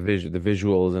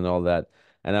visuals and all that,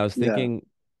 and yeah,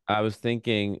 I was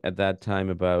thinking at that time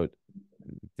about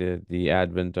the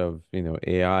advent of,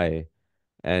 AI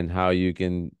and how you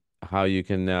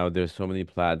can now, there's so many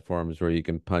platforms where you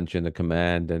can punch in a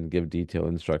command and give detailed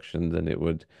instructions and it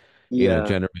would, yeah,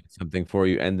 generate something for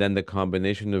you. And then the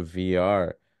combination of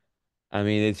VR, I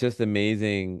mean, it's just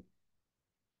amazing,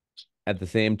 at the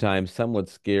same time somewhat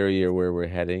scarier where we're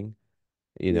heading,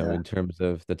 yeah, in terms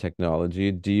of the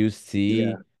technology. Do you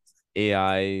yeah, see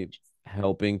AI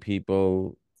helping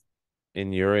people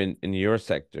in your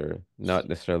sector, not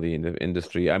necessarily in the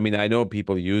industry? I mean, I know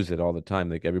people use it all the time.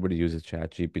 Like everybody uses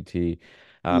ChatGPT.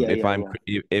 yeah, If yeah, I'm yeah,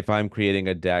 cre- if I'm creating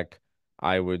a deck,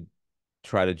 I would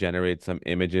try to generate some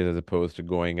images as opposed to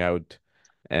going out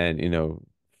and,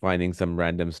 finding some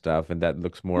random stuff and that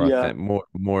looks more Yeah, authentic,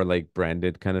 more like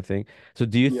branded kind of thing. So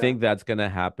do you yeah. think that's gonna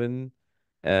happen?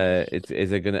 It's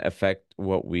is it gonna affect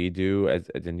what we do as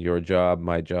in your job,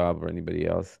 my job, or anybody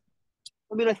else?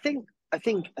 I mean, I think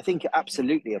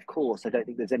absolutely, of course. I don't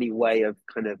think there's any way of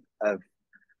kind of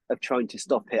trying to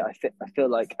stop it. I feel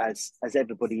like as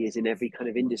everybody is in every kind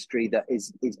of industry that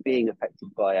is being affected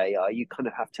by AI, you kind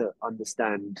of have to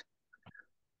understand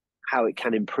how it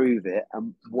can improve it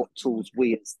and what tools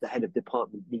we as the head of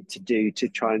department need to do to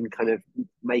try and kind of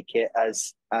make it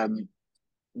as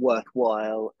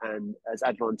worthwhile and as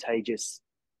advantageous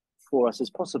for us as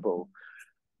possible.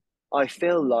 I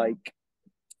feel like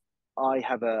I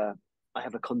have a I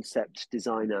have a concept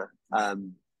designer,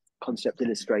 concept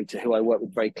illustrator who I work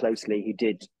with very closely. Who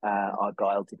did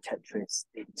Argylle, did Tetris,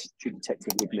 did True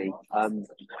Detective with me, and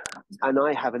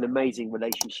I have an amazing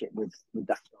relationship with that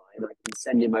guy. And I can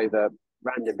send him over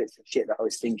random bits of shit that I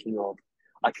was thinking of.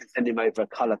 I can send him over a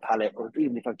color palette, or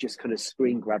even if I've just kind of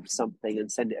screen grabbed something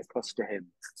and send it across to him,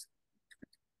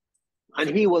 and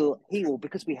he will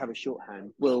because we have a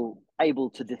shorthand will able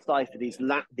to decipher these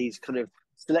kind of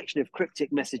selection of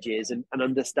cryptic messages and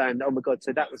understand, oh my god,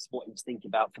 so that was what he was thinking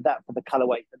about for that, for the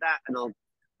colorway for that, and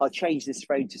I'll change this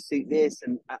frame to suit this,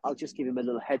 and I'll just give him a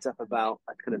little heads up about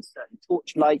a kind of certain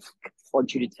torchlight on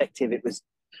True Detective. It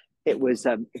was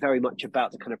very much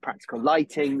about the kind of practical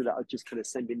lighting that I'd just kind of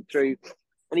send him through,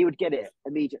 and he would get it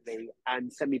immediately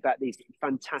and send me back these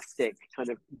fantastic kind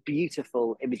of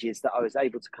beautiful images that I was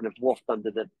able to kind of waft under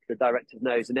the director's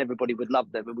nose, and everybody would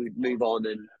love them and we would move on.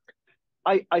 And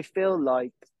I feel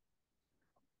like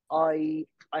I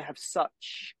have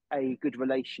such a good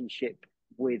relationship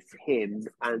with him,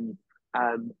 and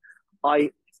um,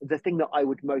 I the thing that I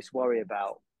would most worry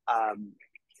about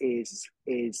is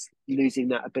losing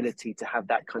that ability to have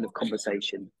that kind of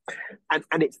conversation,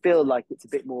 and it feel like it's a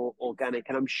bit more organic.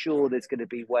 And I'm sure there's going to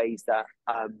be ways that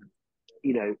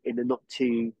in the not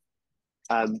too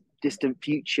distant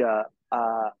future,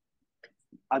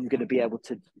 I'm going to be able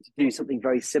to do something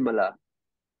very similar.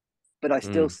 But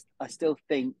Mm. I still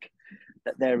think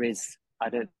that there is, I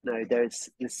don't know,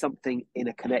 there's something in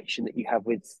a connection that you have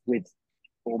with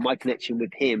or my connection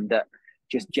with him that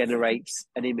just generates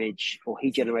an image, or he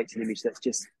generates an image that's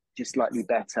just slightly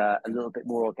better, a little bit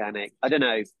more organic. I don't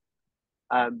know.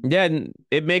 Um, Yeah, and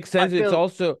it makes I sense. It's feel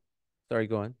also, sorry,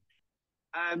 go on.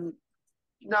 um,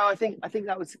 no, I think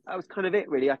that was kind of it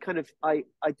really.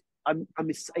 I'm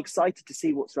excited to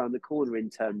see what's around the corner in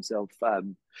terms of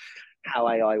how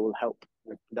AI will help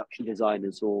with production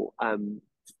designers, or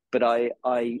but I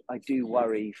do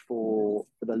worry for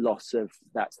the loss of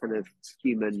that kind of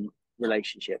human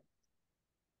relationship.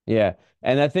 Yeah.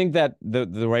 And I think that the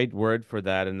right word for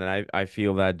that, and then I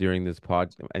feel that during this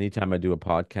anytime I do a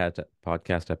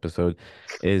podcast episode,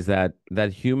 is that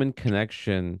human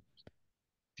connection,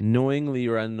 knowingly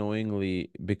or unknowingly,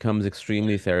 becomes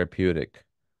extremely therapeutic.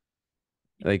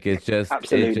 Like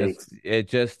Absolutely. it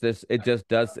just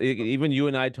does. Even you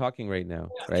and I talking right now,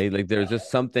 right? Like there's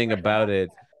just something about it.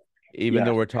 Even Yeah.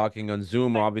 though we're talking on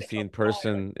Zoom, obviously in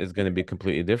person is going to be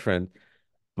completely different.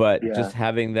 But Yeah. just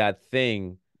having that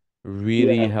thing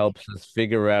really Yeah. helps us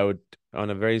figure out on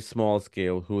a very small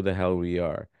scale who the hell we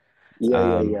are.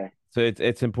 Yeah. Yeah. Yeah. So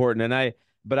it's important.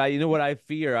 But I, you know what I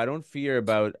fear? I don't fear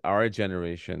about our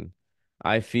generation.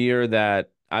 I fear that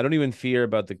I don't even fear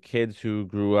about the kids who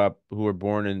grew up, who were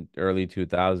born in early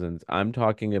 2000s. I'm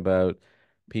talking about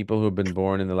people who've been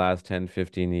born in the last 10,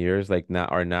 15 years, like now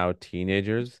are now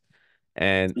teenagers.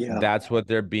 And Yeah. that's what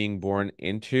they're being born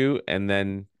into. And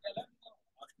then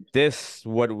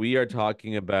what we are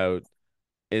talking about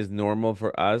is normal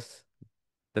for us.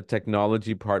 The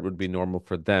technology part would be normal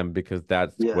for them because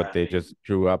that's what Yeah. they just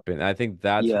grew up in. I think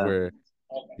that's Yeah. where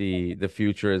the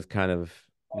future is kind of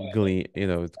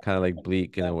it's kind of like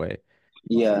bleak in a way.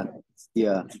 Yeah.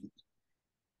 Yeah.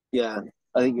 Yeah.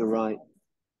 I think you're right.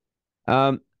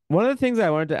 One of the things I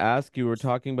wanted to ask you, we were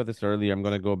talking about this earlier. I'm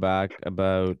going to go back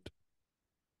about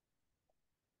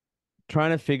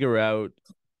trying to figure out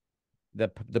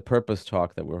the purpose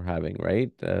talk that we're having,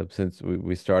 right? Since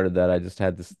we started that, I just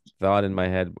had this thought in my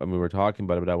head when we were talking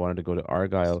about it, but I wanted to go to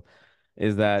Argyle.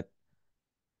 Is that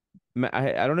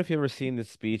I don't know if you've ever seen this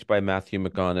speech by Matthew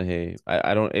McConaughey.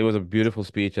 I don't. It was a beautiful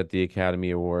speech at the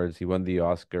Academy Awards. He won the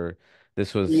Oscar.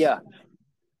 This was Yeah.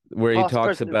 where he Past, talks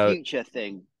present, and about future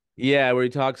thing. yeah, where he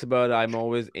talks about I'm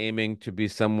always aiming to be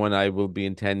someone I will be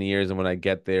in 10 years, and when I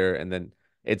get there, and then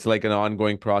it's like an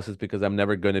ongoing process because I'm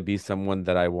never going to be someone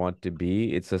that I want to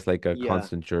be. It's just like a Yeah.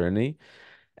 constant journey.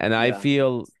 And Yeah.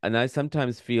 I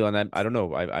sometimes feel, and I don't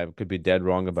know, I could be dead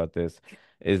wrong about this,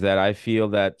 is that I feel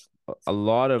that a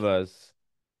lot of us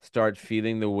start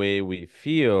feeling the way we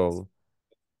feel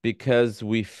because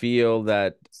we feel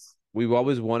that we've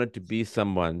always wanted to be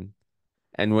someone.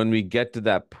 And when we get to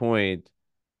that point,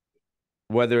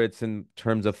 whether it's in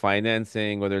terms of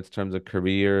financing, whether it's terms of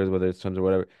careers, whether it's terms of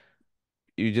whatever,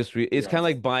 you just it's Yeah. kind of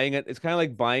like buying it. It's kind of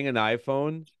like buying an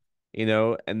iPhone,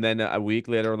 and then a week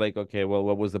later, like, okay, well,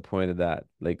 what was the point of that?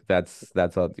 Like, that's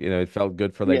all, it felt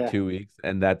good for like Yeah. 2 weeks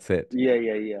and that's it. Yeah.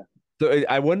 Yeah. Yeah. So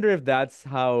I wonder if that's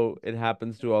how it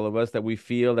happens to all of us, that we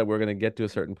feel that we're going to get to a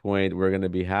certain point, we're going to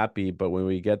be happy, but when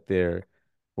we get there,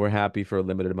 we're happy for a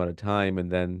limited amount of time,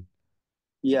 and then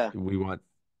Yeah. we want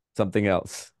something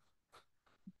else.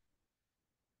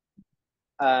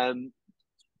 Um,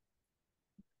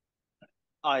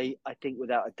 I think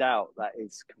without a doubt that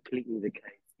is completely the case.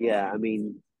 Yeah, I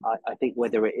mean, I think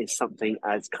whether it is something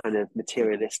as kind of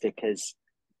materialistic as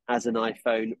an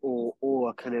iPhone or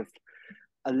a kind of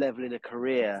a level in a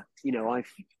career, the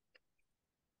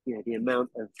amount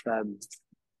of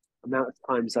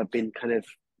times I've been kind of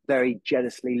very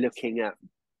jealously looking at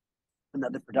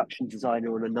another production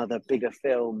designer on another bigger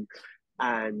film,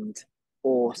 and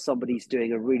or somebody's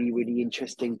doing a really really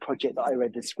interesting project that I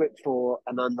read the script for,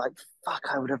 and I'm like, fuck,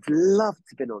 I would have loved to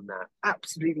have been on that,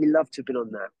 absolutely loved to have been on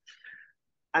that.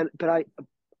 And but I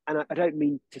and I don't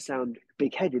mean to sound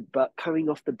big headed, but coming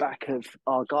off the back of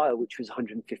Argylle, which was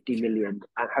 150 million,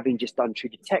 and having just done True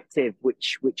Detective,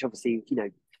 which obviously,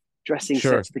 dressing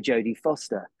Sure. sets for Jodie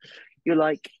Foster, you're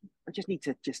like, I just need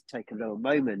to just take a little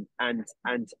moment and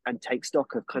take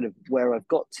stock of kind of where I've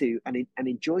got to, and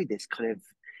enjoy this kind of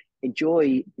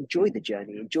enjoy the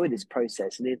journey, enjoy this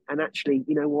process, and actually,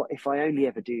 you know what? If there's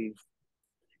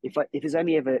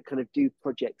only ever kind of do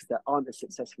projects that aren't as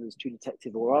successful as True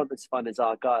Detective or aren't as fun as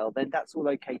Argylle, then that's all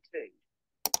okay too.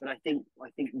 But I think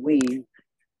we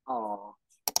are.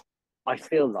 I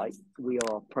feel like we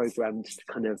are programmed to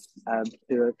kind of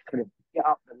get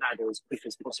up the ladder as quick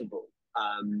as possible.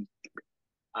 Um,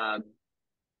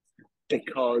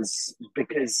 because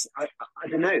I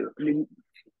don't know. I mean,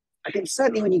 I think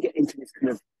certainly when you get into this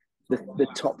kind of the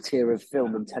top tier of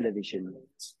film and television,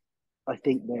 I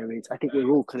think there is. I think we're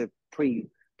all kind of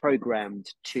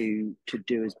programmed to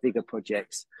do as bigger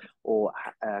projects, or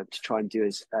to try and do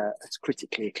as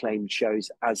critically acclaimed shows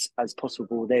as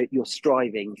possible. You're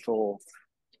striving for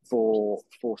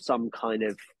some kind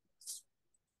of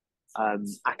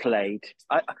accolade.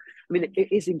 I mean,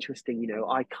 it is interesting.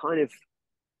 I kind of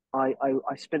I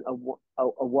spent a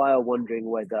while wondering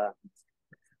whether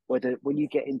when you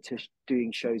get into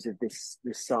doing shows of this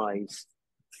size,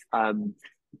 um,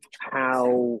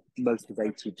 how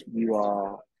motivated you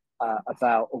are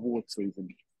about award season.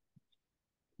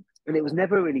 And it was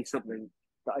never really something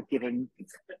that I'd given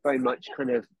very much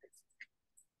kind of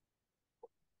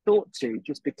thought to,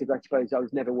 just because I suppose I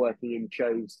was never working in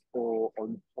shows or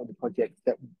on the project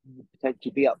that would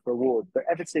potentially be up for awards. But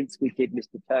ever since we did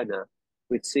Mr. Turner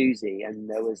with Susie, and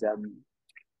there was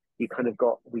you kind of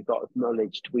we got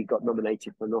acknowledged, we got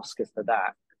nominated for an Oscar for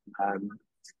that.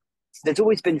 There's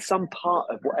always been some part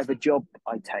of whatever job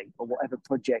I take or whatever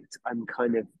project I'm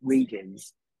kind of reading,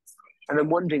 and I'm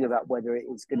wondering about whether it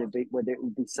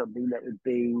would be something that would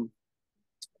be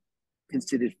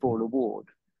considered for an award.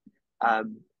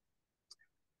 Um,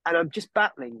 and I'm just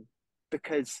battling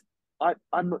because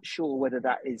I'm not sure whether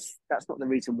that's not the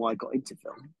reason why I got into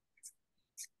film.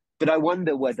 But I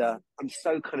wonder whether I'm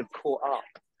so kind of caught up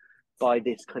by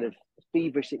this kind of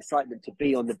feverish excitement to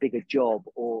be on the bigger job,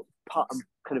 or I'm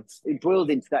kind of embroiled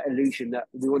into that illusion that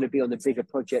we want to be on the bigger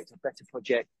project, a better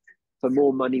project, for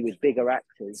more money with bigger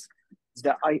actors,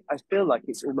 that I feel like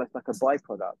it's almost like a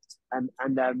byproduct. And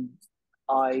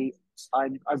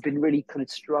I've been really kind of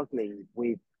struggling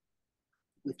with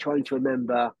trying to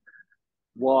remember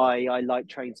why I liked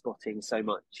Train Spotting so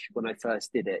much when I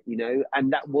first did it,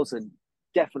 and that wasn't,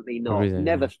 definitely The not,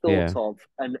 never reason, thought yeah. of,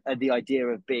 and the idea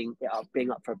of being up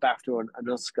for a BAFTA or an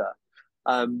Oscar.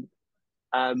 Um,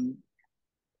 um,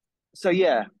 so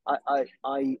yeah, I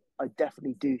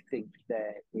definitely do think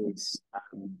there is.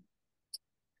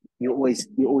 You're always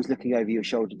looking over your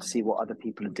shoulder to see what other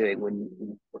people are doing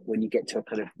when you get to a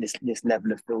kind of this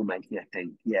level of filmmaking. I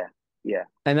think, yeah, yeah,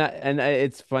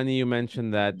 It's funny you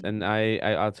mentioned that, and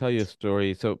I'll tell you a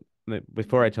story. So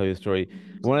before I tell you a story,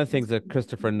 one of the things that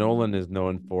Christopher Nolan is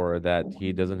known for, that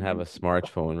he doesn't have a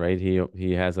smartphone, right?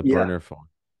 He has a yeah. burner phone.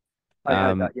 I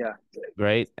heard that. Um, Yeah,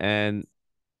 right, and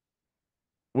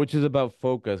which is about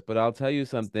focus. But I'll tell you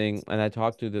something, and I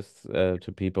talk to this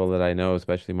to people that I know,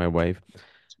 especially my wife,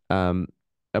 um,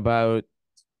 about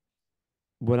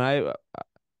when I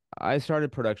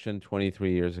started production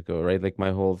 23 years ago, right? Like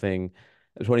my whole thing.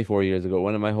 24 years ago.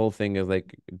 One of my whole thing is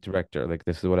like director, like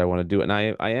this is what I want to do, and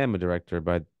I am a director,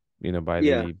 but by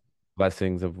Yeah. the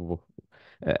blessings of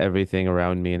everything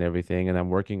around me and everything, and I'm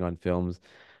working on films.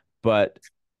 But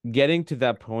getting to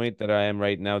that point that I am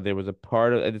right now, there was a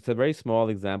part of it's a very small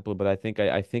example, but I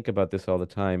think about this all the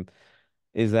time,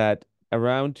 is that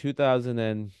around 2000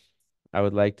 and I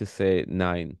would like to say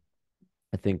nine,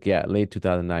 I think, yeah, late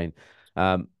 2009.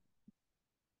 Um,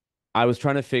 I was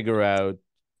trying to figure out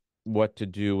what to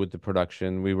do with the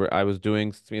production. I was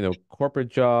doing, corporate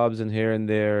jobs and here and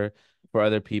there for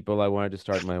other people. I wanted to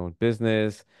start my own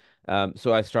business.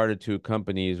 So I started two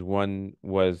companies. One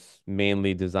was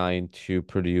mainly designed to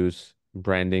produce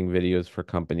branding videos for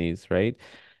companies, right?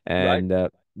 Right. And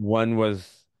one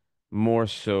was more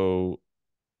so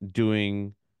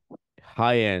doing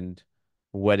high-end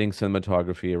wedding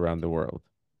cinematography around the world.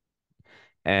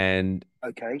 And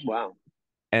Okay. Wow.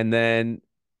 and then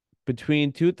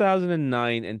between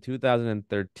 2009 and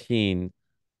 2013,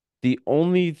 the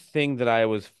only thing that I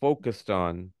was focused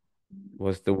on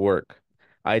was the work.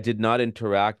 I did not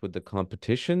interact with the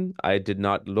competition. I did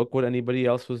not look what anybody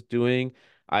else was doing.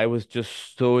 I was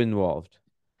just so involved.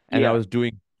 And I Yeah. was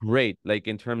doing great. Like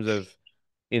in terms of,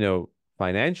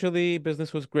 financially,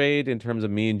 business was great. In terms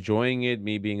of me enjoying it,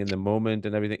 me being in the moment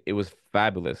and everything, it was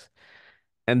fabulous.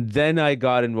 And then I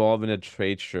got involved in a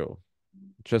trade show,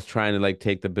 just trying to like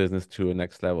take the business to a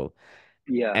next level.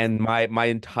 Yeah. And my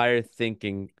entire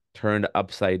thinking turned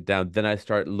upside down. Then I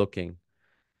start looking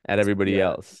at everybody Yeah.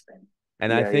 else.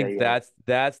 And I Yeah. Yeah. think Yeah.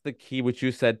 that's the key, which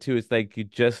you said too. It's like you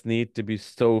just need to be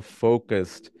so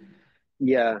focused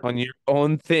Yeah. on your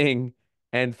own thing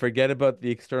and forget about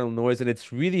the external noise. And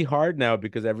it's really hard now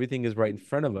because everything is right in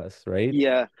front of us, right?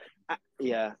 Yeah.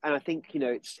 Yeah. And I think,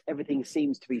 it's everything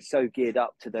seems to be so geared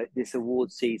up to this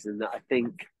award season that I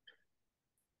think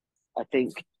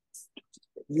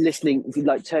listening,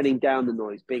 like turning down the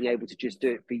noise, being able to just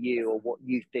do it for you or what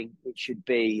you think it should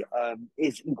be,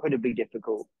 is incredibly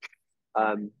difficult.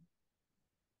 Um,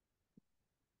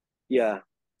 yeah.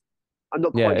 I'm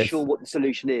not Yeah, quite sure it's what the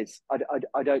solution is.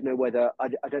 I don't know whether I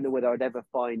don't know whether I'd ever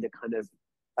find a kind of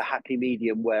a happy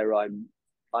medium where I'm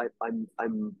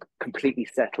completely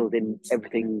settled in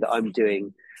everything that I'm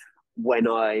doing when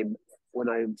I'm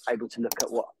able to look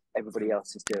at what everybody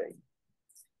else is doing.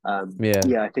 yeah.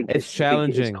 Yeah, It's I think it is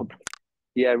challenging.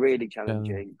 yeah, really Yeah.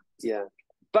 challenging. Yeah,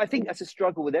 but I think that's a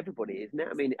struggle with everybody, isn't it?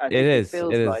 I mean, I It think it is. It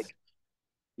feels is. like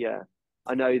yeah.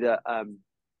 I know that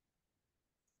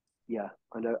yeah,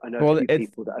 I know a Well, few it's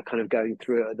people that are kind of going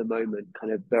through it at the moment,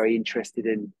 kind of very interested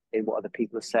in what other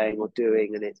people are saying or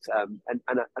doing, and it's and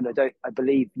I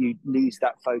believe you lose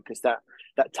that focus, that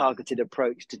targeted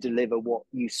approach to deliver what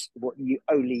you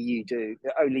only you do,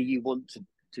 only you want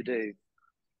to do.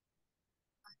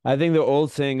 I think the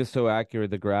old saying is so accurate,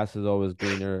 the grass is always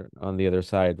greener on the other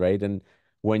side, right? And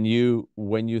when you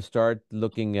start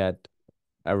looking at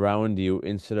around you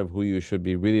instead of who you should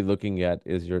be really looking at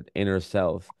is your inner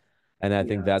self. And I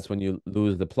think Yeah, that's when you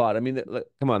lose the plot. I mean,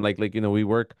 come on, like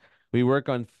we work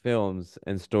on films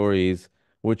and stories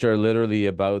which are literally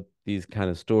about these kind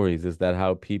of stories. Is that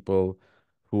how people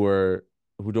who are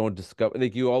who don't discover,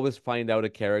 like, you always find out a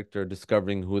character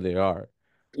discovering who they are,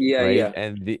 yeah, right? yeah,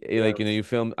 And yeah, you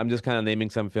film, I'm just kind of naming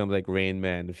some films like Rain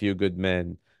Man, A Few Good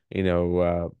Men, I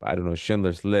don't know,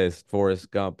 Schindler's List,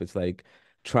 Forrest Gump. It's like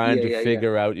trying yeah, to yeah, yeah,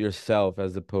 figure out yourself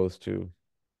as opposed to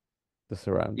the yeah,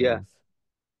 surroundings.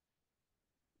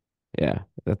 Yeah,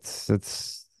 that's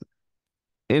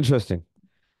interesting.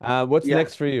 What's yeah.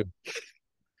 next for you?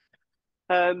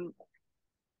 Um,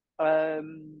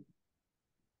 um,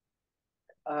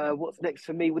 what's next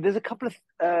for me? Well, there's a couple of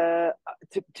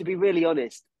to be really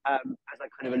honest, as I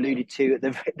kind of alluded to at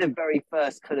the very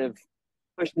first kind of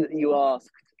question that you asked.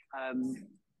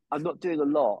 I'm not doing a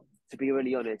lot, to be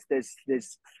really honest. There's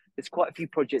quite a few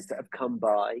projects that have come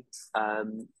by,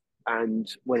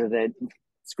 and whether the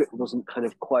script wasn't kind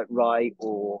of quite right,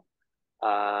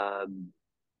 um,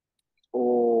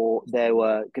 or they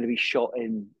were going to be shot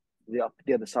in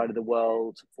the other side of the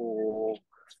world, or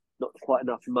not quite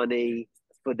enough money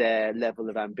for their level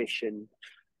of ambition.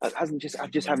 It hasn't just I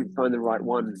just haven't found the right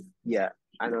one yet,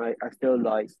 and I feel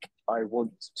like I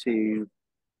want to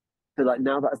feel like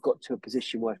now that I've got to a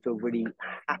position where I feel really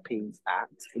happy at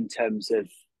in terms of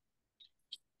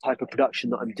type of production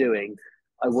that I'm doing,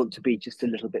 I want to be just a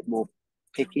little bit more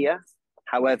pickier.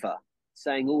 However,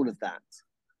 saying all of that,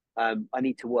 I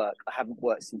need to work. I haven't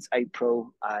worked since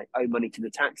April. I owe money to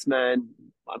the tax man.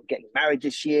 I'm getting married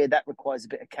this year. That requires a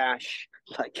bit of cash.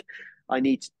 Like, I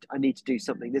need to do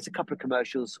something. There's a couple of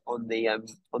commercials on the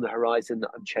horizon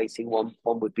that I'm chasing. One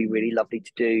would be really lovely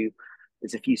to do.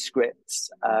 There's a few scripts.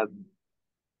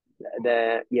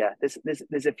 there, yeah,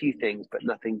 there's a few things, but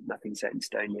nothing set in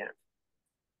stone yet.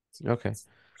 Okay.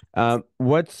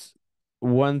 What's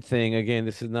one thing, again,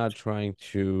 this is not trying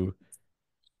to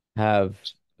have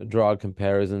draw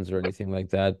comparisons or anything like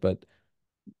that, but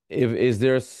if is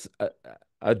there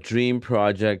a dream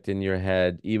project in your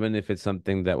head, even if it's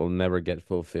something that will never get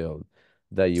fulfilled,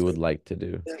 that you would like to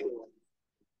do?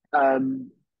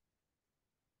 Um,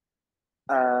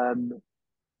 um,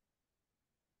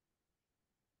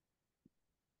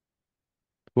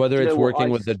 Whether do you it's know what working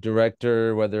with a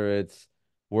director, whether it's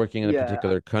working in a Yeah,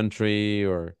 particular country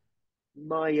or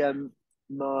my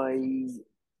my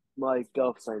my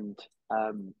girlfriend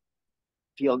um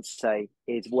fiance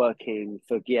is working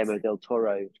for Guillermo del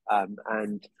Toro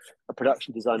and a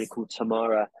production designer called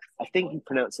Tamara. I think you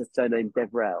pronounce her surname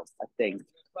Devrel, I think.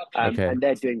 okay. And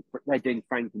they're doing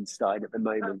Frankenstein at the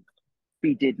moment.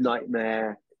 We did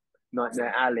Nightmare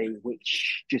Alley,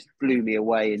 which just blew me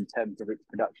away in terms of its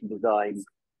production design.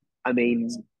 I mean,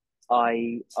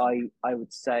 I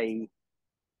would say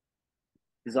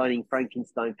designing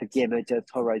Frankenstein for Guillermo del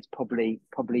Toro is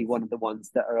probably one of the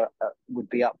ones that are would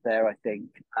be up there. I think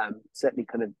certainly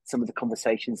kind of some of the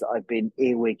conversations that I've been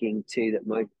earwigging to that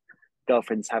my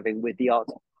girlfriend's having with the art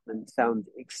department sound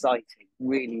exciting.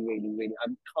 Really, really, really. I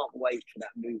can't wait for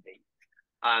that movie.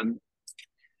 Um,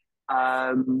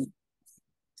 um,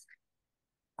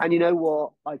 and you know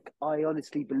what? I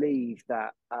honestly believe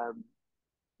that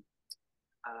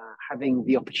having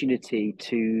the opportunity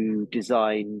to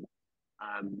design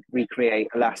recreate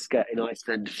Alaska in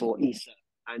Iceland for ESA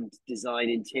and design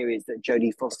interiors that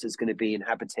Jodie Foster's going to be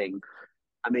inhabiting.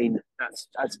 I mean,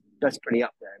 that's pretty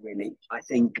up there, really.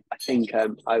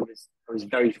 I was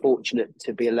very fortunate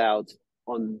to be allowed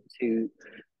on to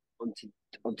onto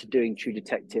onto doing True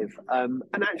Detective. And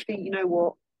actually, you know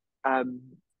what? Um,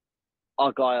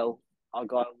 Argylle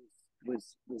Argylle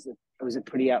was a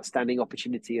pretty outstanding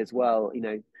opportunity as well. You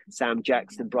know, Sam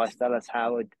Jackson, Bryce Dallas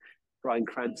Howard, Bryan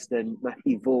Cranston,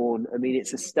 Matthew Vaughn. I mean,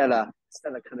 it's a stellar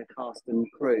kind of cast and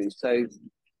crew. So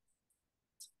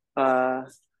uh,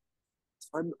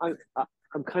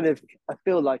 I'm kind of I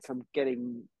feel like I'm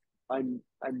getting I'm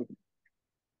I'm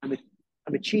I'm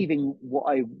achieving what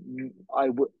I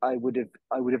would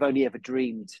have only ever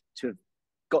dreamed to have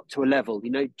got to a level.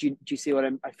 You know, do you see what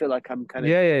I feel like I'm kind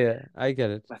of Yeah, yeah, yeah. I get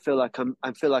it. I feel like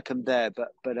I'm there, but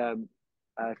But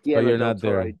Guillermo you're del not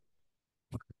Toro, there.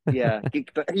 yeah,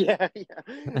 but yeah,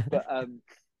 but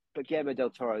but Guillermo del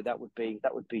Toro, that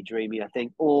would be dreamy, I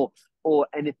think, or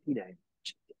and if you know,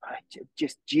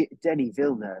 just Denny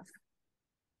Villeneuve.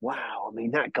 Wow, I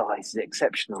mean that guy's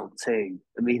exceptional too.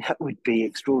 I mean that would be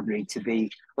extraordinary to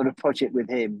be on a project with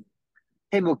him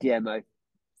or Guillermo.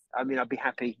 I mean, I'd be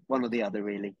happy one or the other,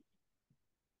 really.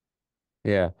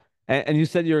 Yeah. And you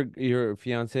said your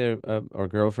fiance or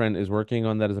girlfriend is working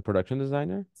on that as a production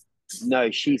designer?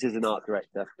 No, she's as an art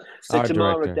director. So Art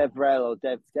Tamara director. Devrel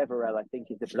or Deverell, I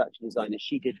think, is the production designer.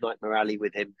 She did Nightmare Alley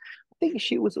with him. I think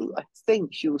she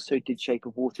also did Shape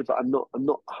of Water, but I'm not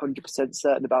 100%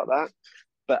 certain about that.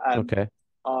 But Okay.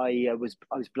 I was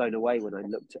blown away when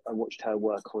I watched her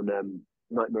work on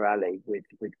Nightmare Alley with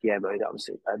Guillermo. I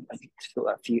just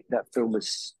thought that film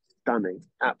was stunning,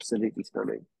 absolutely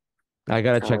stunning. I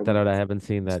gotta check that Um, out. I haven't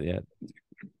seen that yet.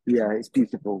 yeah, it's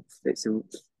beautiful. It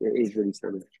is really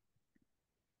stunning.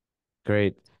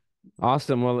 Great.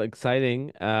 Awesome. Well,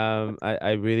 exciting.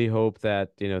 I really hope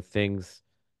that, things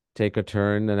take a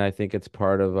turn, and I think it's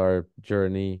part of our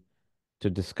journey to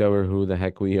discover who the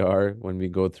heck we are when we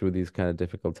go through these kind of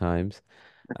difficult times.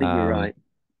 I think you're Um, right.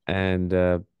 and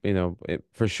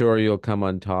for sure you'll come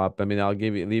on top. I mean, I'll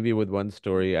leave you with one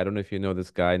story. I don't know if you know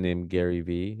this guy named Gary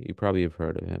V. You probably have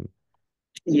heard of him.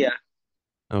 Yeah.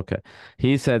 Okay.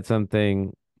 He said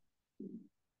something.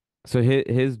 So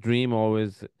his dream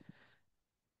always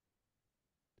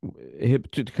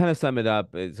to kind of sum it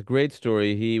up, it's a great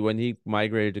story. When he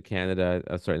migrated to Canada,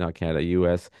 sorry, not Canada,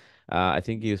 US, I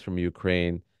think he was from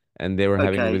Ukraine, and they were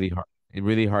having Okay.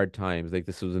 really hard times. Like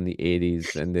this was in the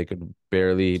 80s, and they could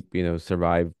barely,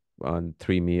 survive on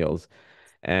 3 meals.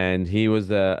 And he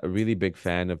was a really big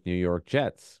fan of New York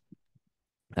Jets,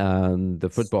 the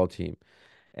football team.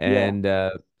 Yeah. And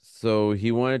so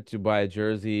he wanted to buy a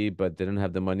jersey, but didn't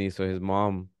have the money. So his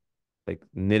mom like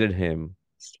knitted him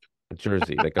a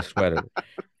jersey, like a sweater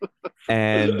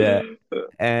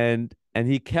and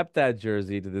he kept that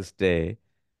jersey to this day.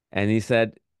 And he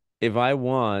said, if I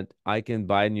want, I can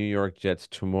buy New York Jets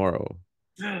tomorrow,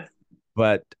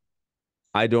 but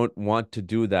I don't want to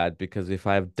do that because if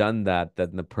I've done that,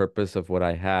 then the purpose of what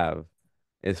I have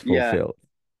is Yeah. fulfilled.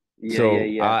 Yeah. Yeah. So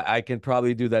Yeah. I can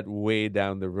probably do that way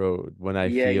down the road when I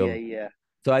Yeah. Yeah. feel Yeah.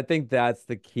 So I think that's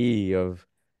the key of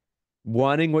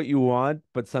wanting what you want,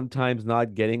 but sometimes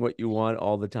not getting what you want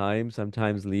all the time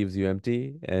sometimes leaves you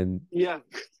empty. And Yeah.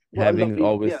 What a having lovely, yeah.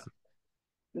 always,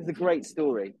 It's a great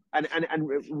story, and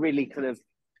really kind of,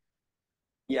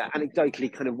 yeah,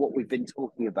 anecdotally, kind of what we've been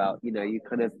talking about. You know, you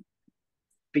kind of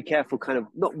be careful, kind of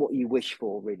not what you wish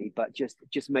for, really, but just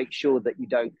make sure that you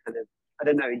don't kind of, I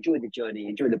don't know, enjoy the journey,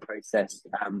 enjoy the process,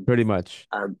 pretty much.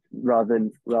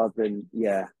 rather than,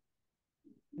 yeah,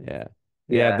 Yeah.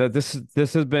 Yeah, yeah.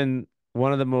 this has been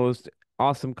one of the most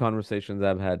awesome conversations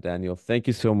I've had, Daniel. Thank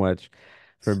you so much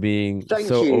for being Thank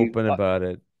so you. open about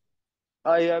it.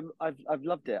 I've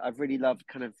loved it. I've really loved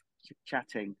kind of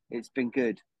chatting. It's been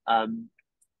good.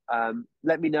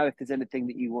 Let me know if there's anything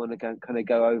that you want to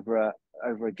go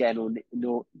over again, or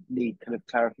need kind of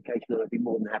clarification. I'd be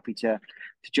more than happy to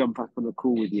jump up on a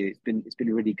call with you. It's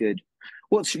been really good.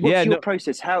 What's Yeah, your no.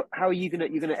 process? How are you gonna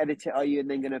edit it? Are you, and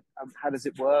then gonna how does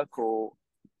it work? Or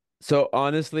So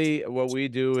honestly, what we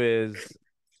do is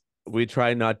we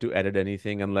try not to edit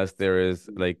anything unless there is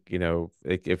like,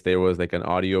 like if there was like an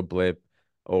audio blip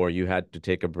or you had to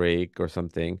take a break or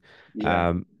something.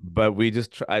 yeah, But we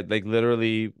just try, like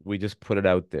literally we just put it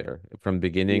out there from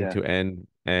beginning yeah, to end,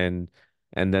 and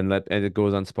it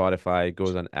goes on Spotify, it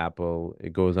goes on Apple,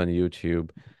 it goes on YouTube,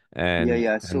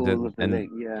 yeah. I saw and all then of the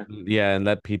link. Yeah. yeah, and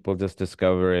let people just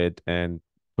discover it and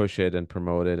push it and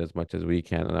promote it as much as we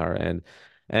can on our end.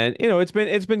 And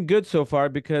it's been good so far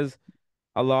because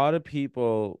a lot of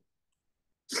people,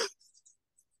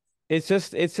 it's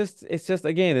just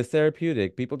again, it's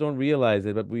therapeutic. People don't realize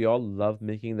it, but we all love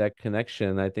making that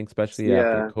connection. I think especially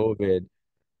after Yeah. COVID,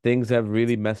 things have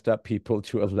really messed up people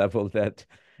to a level that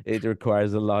it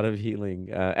requires a lot of healing.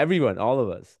 Everyone, all of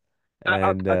us. And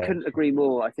I couldn't agree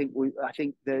more. I think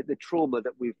the trauma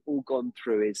that we've all gone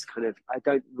through is kind of, I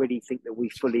don't really think that we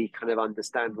fully kind of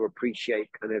understand or appreciate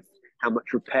kind of how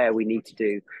much repair we need to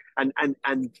do, and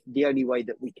the only way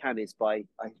that we can is by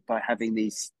having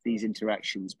these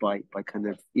interactions, by kind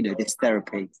of, this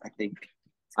therapy. I think,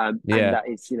 and yeah. that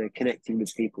is, connecting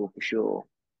with people for sure.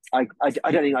 I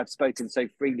don't think I've spoken so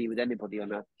freely with anybody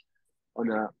on a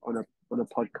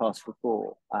podcast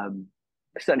before.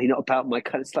 Certainly not about my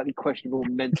kind of slightly questionable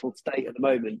mental state at the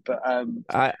moment, but I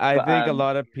but think a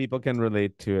lot of people can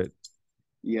relate to it.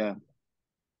 yeah,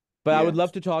 But I yeah, would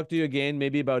love to talk to you again,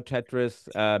 maybe about Tetris,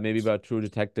 maybe about True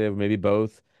Detective, maybe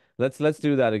both. Let's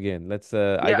do that again. I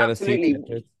yeah, gotta see absolutely.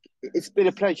 Tetris. It's been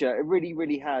a pleasure. It really,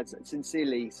 really has,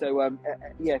 sincerely. So,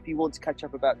 yeah, if you want to catch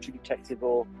up about True Detective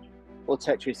or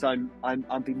Tetris,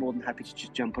 I'd be more than happy to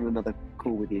just jump on another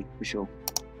call with you for sure.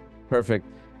 Perfect.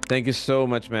 Thank you so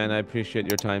much, man. I appreciate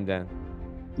your time, Dan.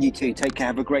 You too. Take care.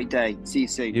 Have a great day. See you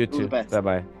soon. You All the too. best. Bye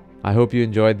bye. I hope you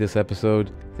enjoyed this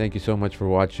episode. Thank you so much for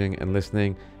watching and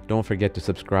listening. Don't forget to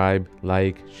subscribe,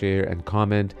 like, share, and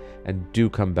comment. And do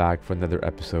come back for another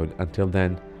episode. Until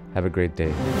then, have a great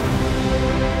day.